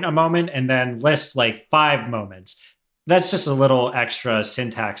pinpoint a moment and then list like 5 moments. That's just a little extra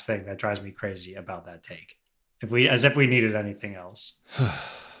syntax thing that drives me crazy about that take. As if we needed anything else.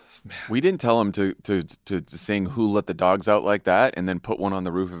 We didn't tell him to sing "Who Let the Dogs Out" like that and then put one on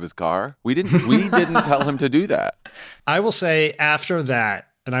the roof of his car. We didn't tell him to do that. I will say after that,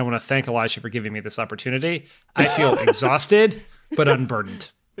 and I want to thank Elijah for giving me this opportunity, I feel exhausted but unburdened.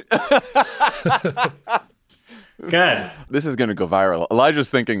 Good. This is going to go viral.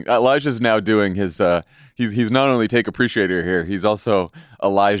 Elijah's now doing his he's not only take appreciator here, he's also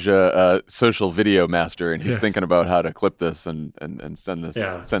Elijah social video master, and he's thinking about how to clip this and send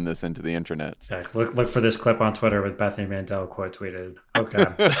this into the internet. Yeah, look for this clip on Twitter with Bethany Mandel quote tweeted. Okay.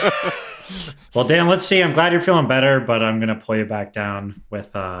 Well, Dan, let's see. I'm glad you're feeling better, but I'm going to pull you back down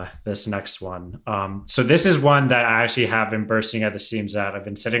with this next one. So this is one that I actually have been bursting at the seams at. I've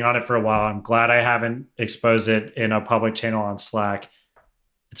been sitting on it for a while. I'm glad I haven't exposed it in a public channel on Slack.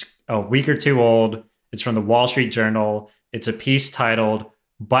 It's a week or two old. It's from the Wall Street Journal. It's a piece titled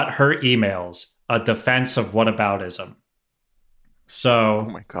 "But Her Emails, a Defense of Whataboutism." So, oh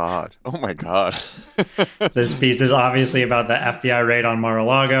my God. This piece is obviously about the FBI raid on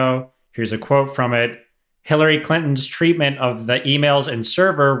Mar-a-Lago. Here's a quote from it. "Hillary Clinton's treatment of the emails and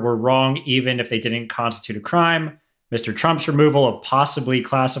server were wrong even if they didn't constitute a crime. Mr. Trump's removal of possibly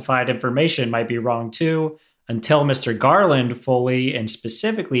classified information might be wrong too, until Mr. Garland fully and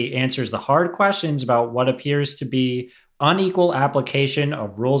specifically answers the hard questions about what appears to be unequal application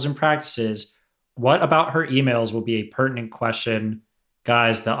of rules and practices. What about her emails will be a pertinent question."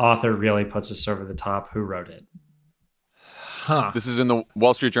 Guys, the author really puts us over the top. Who wrote it? This is in the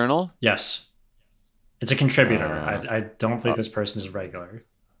Wall Street Journal? Yes. It's a contributor. I don't believe this person is a regular.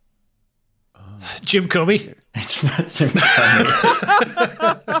 Jim Comey? It's not Jim Comey.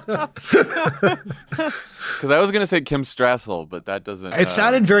 Because I was going to say Kim Strassel, but that doesn't... It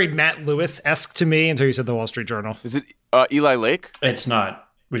sounded very Matt Lewis-esque to me until you said the Wall Street Journal. Is it Eli Lake? It's not.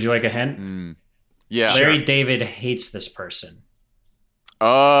 Would you like a hint? Yeah. Larry David hates this person.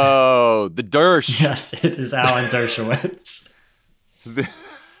 Oh, the Dersh. Yes, it is Alan Dershowitz.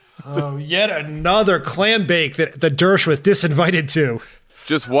 Oh, yet another clam bake that the Dersh was disinvited to.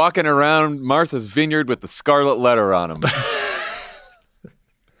 Just walking around Martha's Vineyard with the scarlet letter on him.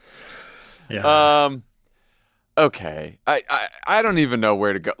 Yeah. Okay. I don't even know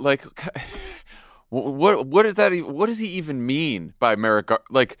where to go. Like, what is that? What does he even mean by Merrick?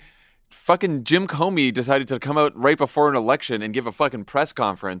 Like, fucking Jim Comey decided to come out right before an election and give a fucking press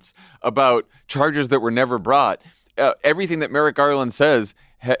conference about charges that were never brought. Everything that Merrick Garland said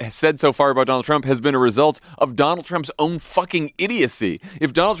so far about Donald Trump has been a result of Donald Trump's own fucking idiocy.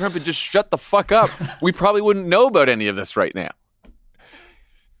 If Donald Trump had just shut the fuck up, we probably wouldn't know about any of this right now.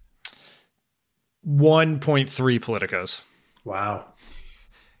 1.3 Politicos. Wow.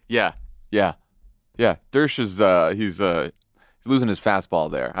 Yeah. Dersh is he's losing his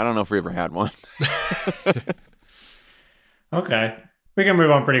fastball there. I don't know if we ever had one. Okay. We can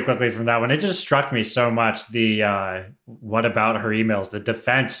move on pretty quickly from that one. It just struck me so much, the what about her emails, the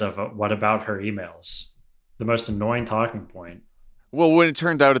defense of what about her emails, the most annoying talking point. Well, when it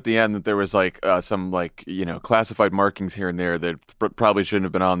turned out at the end that there was like some like, classified markings here and there that probably shouldn't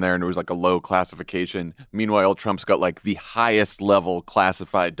have been on there, and it was like a low classification. Meanwhile, Trump's got like the highest level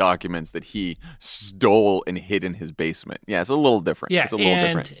classified documents that he stole and hid in his basement. Yeah, it's a little different. Yeah, it's a little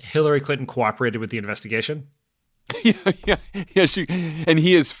and different. Hillary Clinton cooperated with the investigation. Yeah. And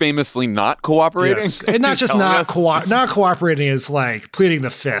he is famously not cooperating. Yes. And not just not cooperating is like pleading the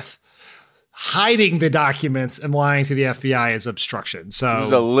fifth. Hiding the documents and lying to the FBI is obstruction. So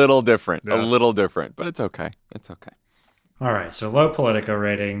it's a little different, but it's okay. All right. So low Politico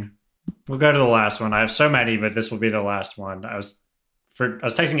rating. We'll go to the last one. I have so many, but this will be the last one. I was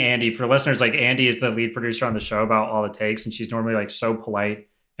texting Andy. For listeners, like, Andy is the lead producer on the show about all the takes, and she's normally like so polite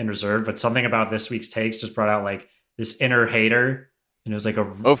and reserved, but something about this week's takes just brought out like this inner hater. And it was like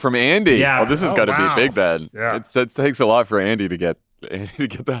from Andy. Yeah. Oh, this has got to be big then. Yeah. That takes a lot for Andy to get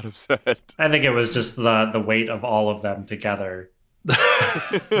that upset. I think it was just the weight of all of them together.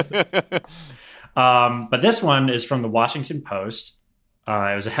 But this one is from the Washington Post.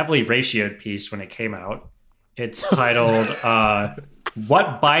 It was a heavily ratioed piece when it came out. It's titled,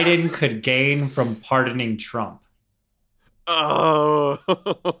 What Biden Could Gain from Pardoning Trump. Oh.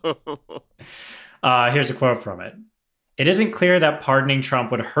 Here's a quote from it. It isn't clear that pardoning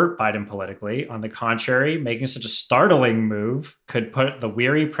Trump would hurt Biden politically. On the contrary, making such a startling move could put the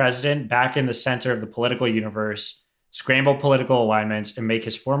weary president back in the center of the political universe, scramble political alignments, and make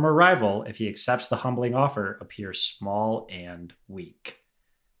his former rival, if he accepts the humbling offer, appear small and weak.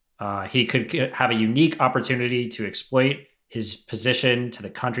 He could have a unique opportunity to exploit his position to the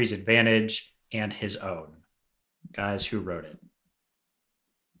country's advantage and his own. Guys, who wrote it?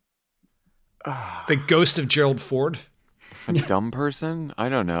 The ghost of Gerald Ford. A dumb person? I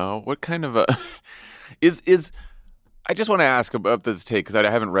don't know. What kind of a is I just want to ask about this take because I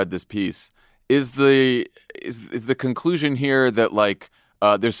haven't read this piece. Is the conclusion here that like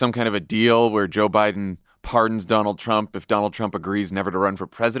there's some kind of a deal where Joe Biden pardons Donald Trump if Donald Trump agrees never to run for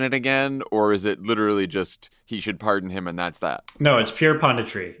president again, or is it literally just he should pardon him and that's that? No, it's pure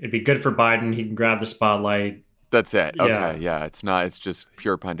punditry. It'd be good for Biden. He can grab the spotlight. That's it. Okay, yeah, it's not. It's just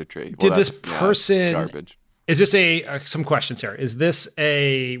pure punditry. Did this person? Garbage. Is this some questions here? Is this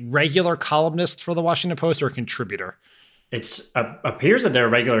a regular columnist for the Washington Post or a contributor? It appears that they're a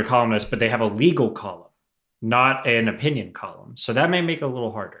regular columnist, but they have a legal column, not an opinion column. So that may make it a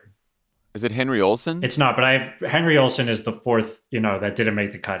little harder. Is it Henry Olsen? It's not, but Henry Olsen is the fourth, that didn't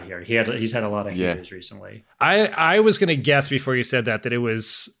make the cut here. He's had a lot of haters recently. I was going to guess before you said that it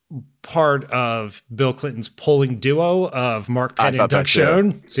was part of Bill Clinton's polling duo of Mark Penn and Doug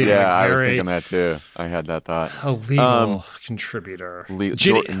Schoen. I was thinking that too. I had that thought. A legal contributor.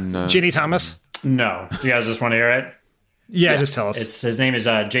 Ginny Thomas? No. You guys just want to hear it? Yeah, just tell us. His name is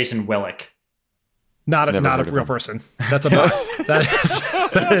Jason Willick. Not a real person. That's a bus.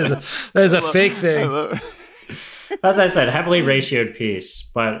 that is a fake thing. As I said, heavily ratioed piece,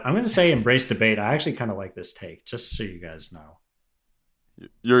 but I'm going to say embrace debate. I actually kind of like this take, just so you guys know.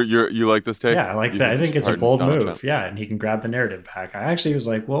 You like this take? Yeah, I like that. I think it's a bold move. Trump. Yeah, and he can grab the narrative back. I actually was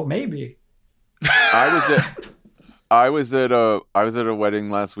like, well, maybe. I was at a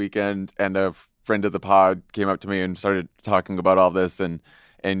wedding last weekend, and a friend of the pod came up to me and started talking about all this, and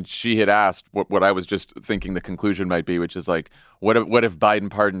she had asked what I was just thinking the conclusion might be, which is like, what if Biden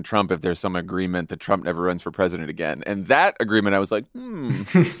pardoned Trump if there's some agreement that Trump never runs for president again? And that agreement, I was like,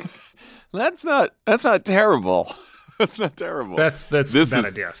 that's not terrible. That's not terrible. That's a bad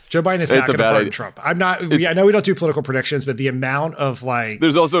idea. Joe Biden is not going to pardon Trump. I'm not. I know we don't do political predictions, but the amount of like,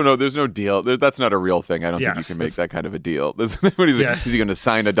 there's no deal. That's not a real thing. I don't think you can make that kind of a deal. Is he going to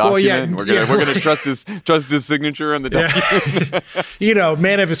sign a document? We're going to trust his signature on the document.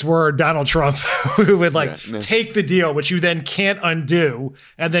 Man of his word, Donald Trump, who would take the deal, which you then can't undo,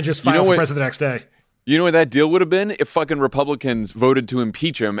 and then just file for president the next day. You know what that deal would have been? If fucking Republicans voted to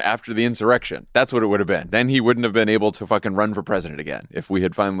impeach him after the insurrection. That's what it would have been. Then he wouldn't have been able to fucking run for president again if we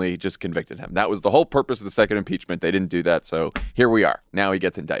had finally just convicted him. That was the whole purpose of the second impeachment. They didn't do that, so here we are. Now he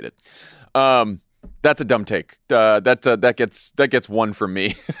gets indicted. That's a dumb take. That gets one from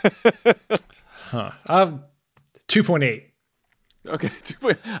me. 2.8. Okay,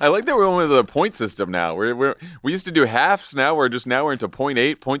 I like that we're only the point system now. We used to do halves. Now we're into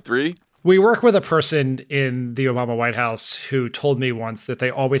 0.8, 0.3. We work with a person in the Obama White House who told me once that they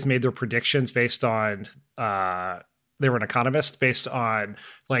always made their predictions based on, they were an economist, based on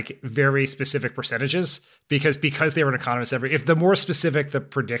like very specific percentages because they were an economist. If the more specific the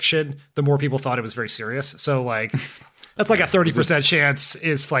prediction, the more people thought it was very serious. So like, that's like a 30% chance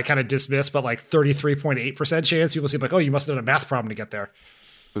is like kind of dismissed, but like 33.8% chance people seem like, oh, you must have done a math problem to get there.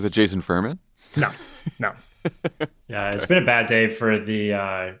 Was it Jason Furman? No. Yeah, it's been a bad day for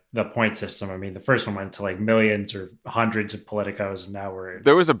the point system. I mean, the first one went to like millions or hundreds of politicos, and now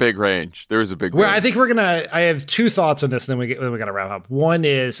there was a big range. Well, I think I have two thoughts on this, and then we got to wrap up. One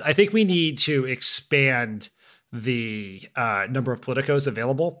is I think we need to expand the number of politicos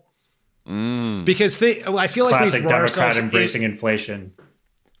available because I feel like classic Democrat embracing inflation.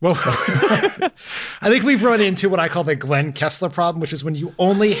 Well, I think we've run into what I call the Glenn Kessler problem, which is when you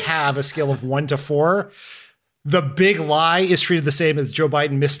only have a scale of 1 to 4, the big lie is treated the same as Joe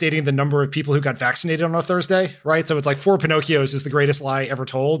Biden misstating the number of people who got vaccinated on a Thursday, right? So it's like 4 Pinocchios is the greatest lie ever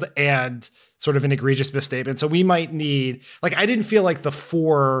told and sort of an egregious misstatement. So we might need, I didn't feel like the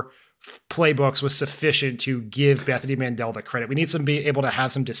 4 playbooks was sufficient to give Bethany Mandel the credit. We need to be able to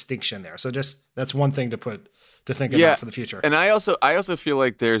have some distinction there. So just that's one thing to think about for the future. And I also feel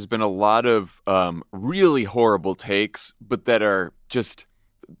like there's been a lot of really horrible takes, but that are just,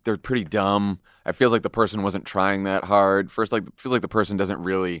 they're pretty dumb. I feel like the person wasn't trying that hard. I feel like the person doesn't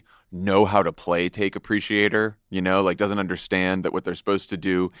really know how to play take appreciator, doesn't understand that what they're supposed to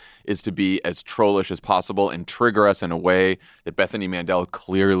do is to be as trollish as possible and trigger us in a way that Bethany Mandel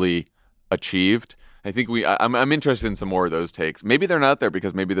clearly achieved. I think I'm interested in some more of those takes. Maybe they're not there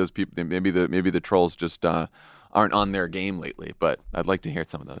because maybe those people, maybe the trolls just aren't on their game lately, but I'd like to hear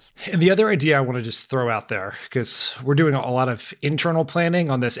some of those. And the other idea I want to just throw out there, because we're doing a lot of internal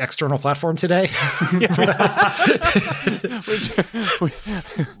planning on this external platform today.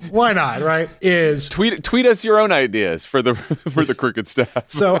 Why not, right? Is tweet us your own ideas for the Crooked staff.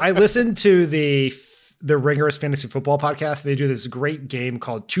 So I listened to the Ringer's Fantasy Football podcast. They do this great game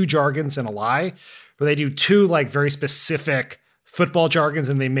called Two Jargons and a Lie, where they do 2 very specific football jargons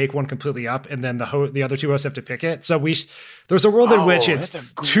and they make one completely up, and then the other two hosts have to pick it. So there's a world in which it's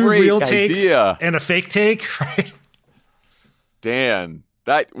two real takes and a fake take, right? Dan,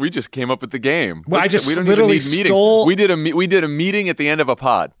 that we just came up with the game. Well, we don't literally even need stole. Meetings. We did a meeting at the end of a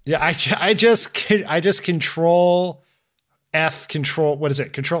pod. Yeah, I just control F, control. What is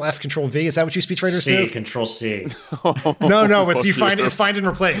it? Control F, control V. Is that what you speechwriters do? Control C. No. It's find and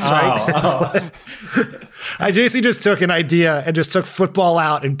replace, right? I basically just took an idea and just took football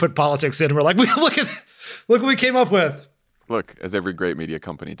out and put politics in. And we're like, look what we came up with. Look, as every great media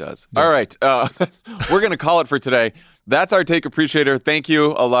company does. Yes. All right, we're going to call it for today. That's our Take Appreciator. Thank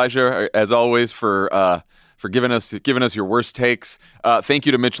you, Elijah, as always, for giving us your worst takes. Thank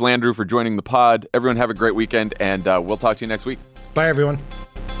you to Mitch Landrieu for joining the pod. Everyone have a great weekend, and we'll talk to you next week. Bye, everyone.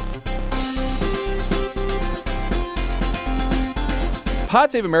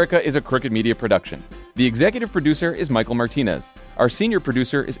 Pod Save America is a Crooked Media production. The executive producer is Michael Martinez. Our senior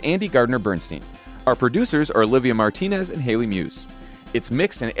producer is Andy Gardner-Bernstein. Our producers are Olivia Martinez and Haley Muse. It's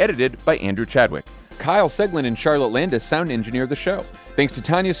mixed and edited by Andrew Chadwick. Kyle Seglin and Charlotte Landis sound engineer the show. Thanks to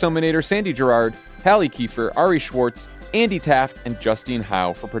Tanya Sominator, Sandy Gerard, Hallie Kiefer, Ari Schwartz, Andy Taft, and Justine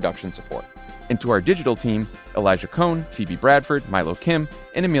Howe for production support. And to our digital team, Elijah Cohn, Phoebe Bradford, Milo Kim,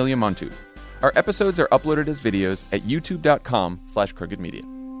 and Amelia Montooth. Our episodes are uploaded as videos at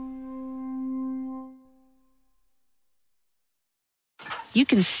youtube.com/crookedmedia. You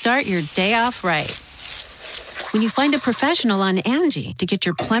can start your day off right when you find a professional on Angie to get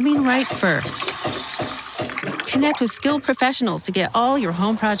your plumbing right first. Connect with skilled professionals to get all your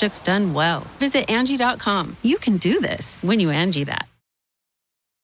home projects done well. Visit Angie.com. You can do this when you Angie that.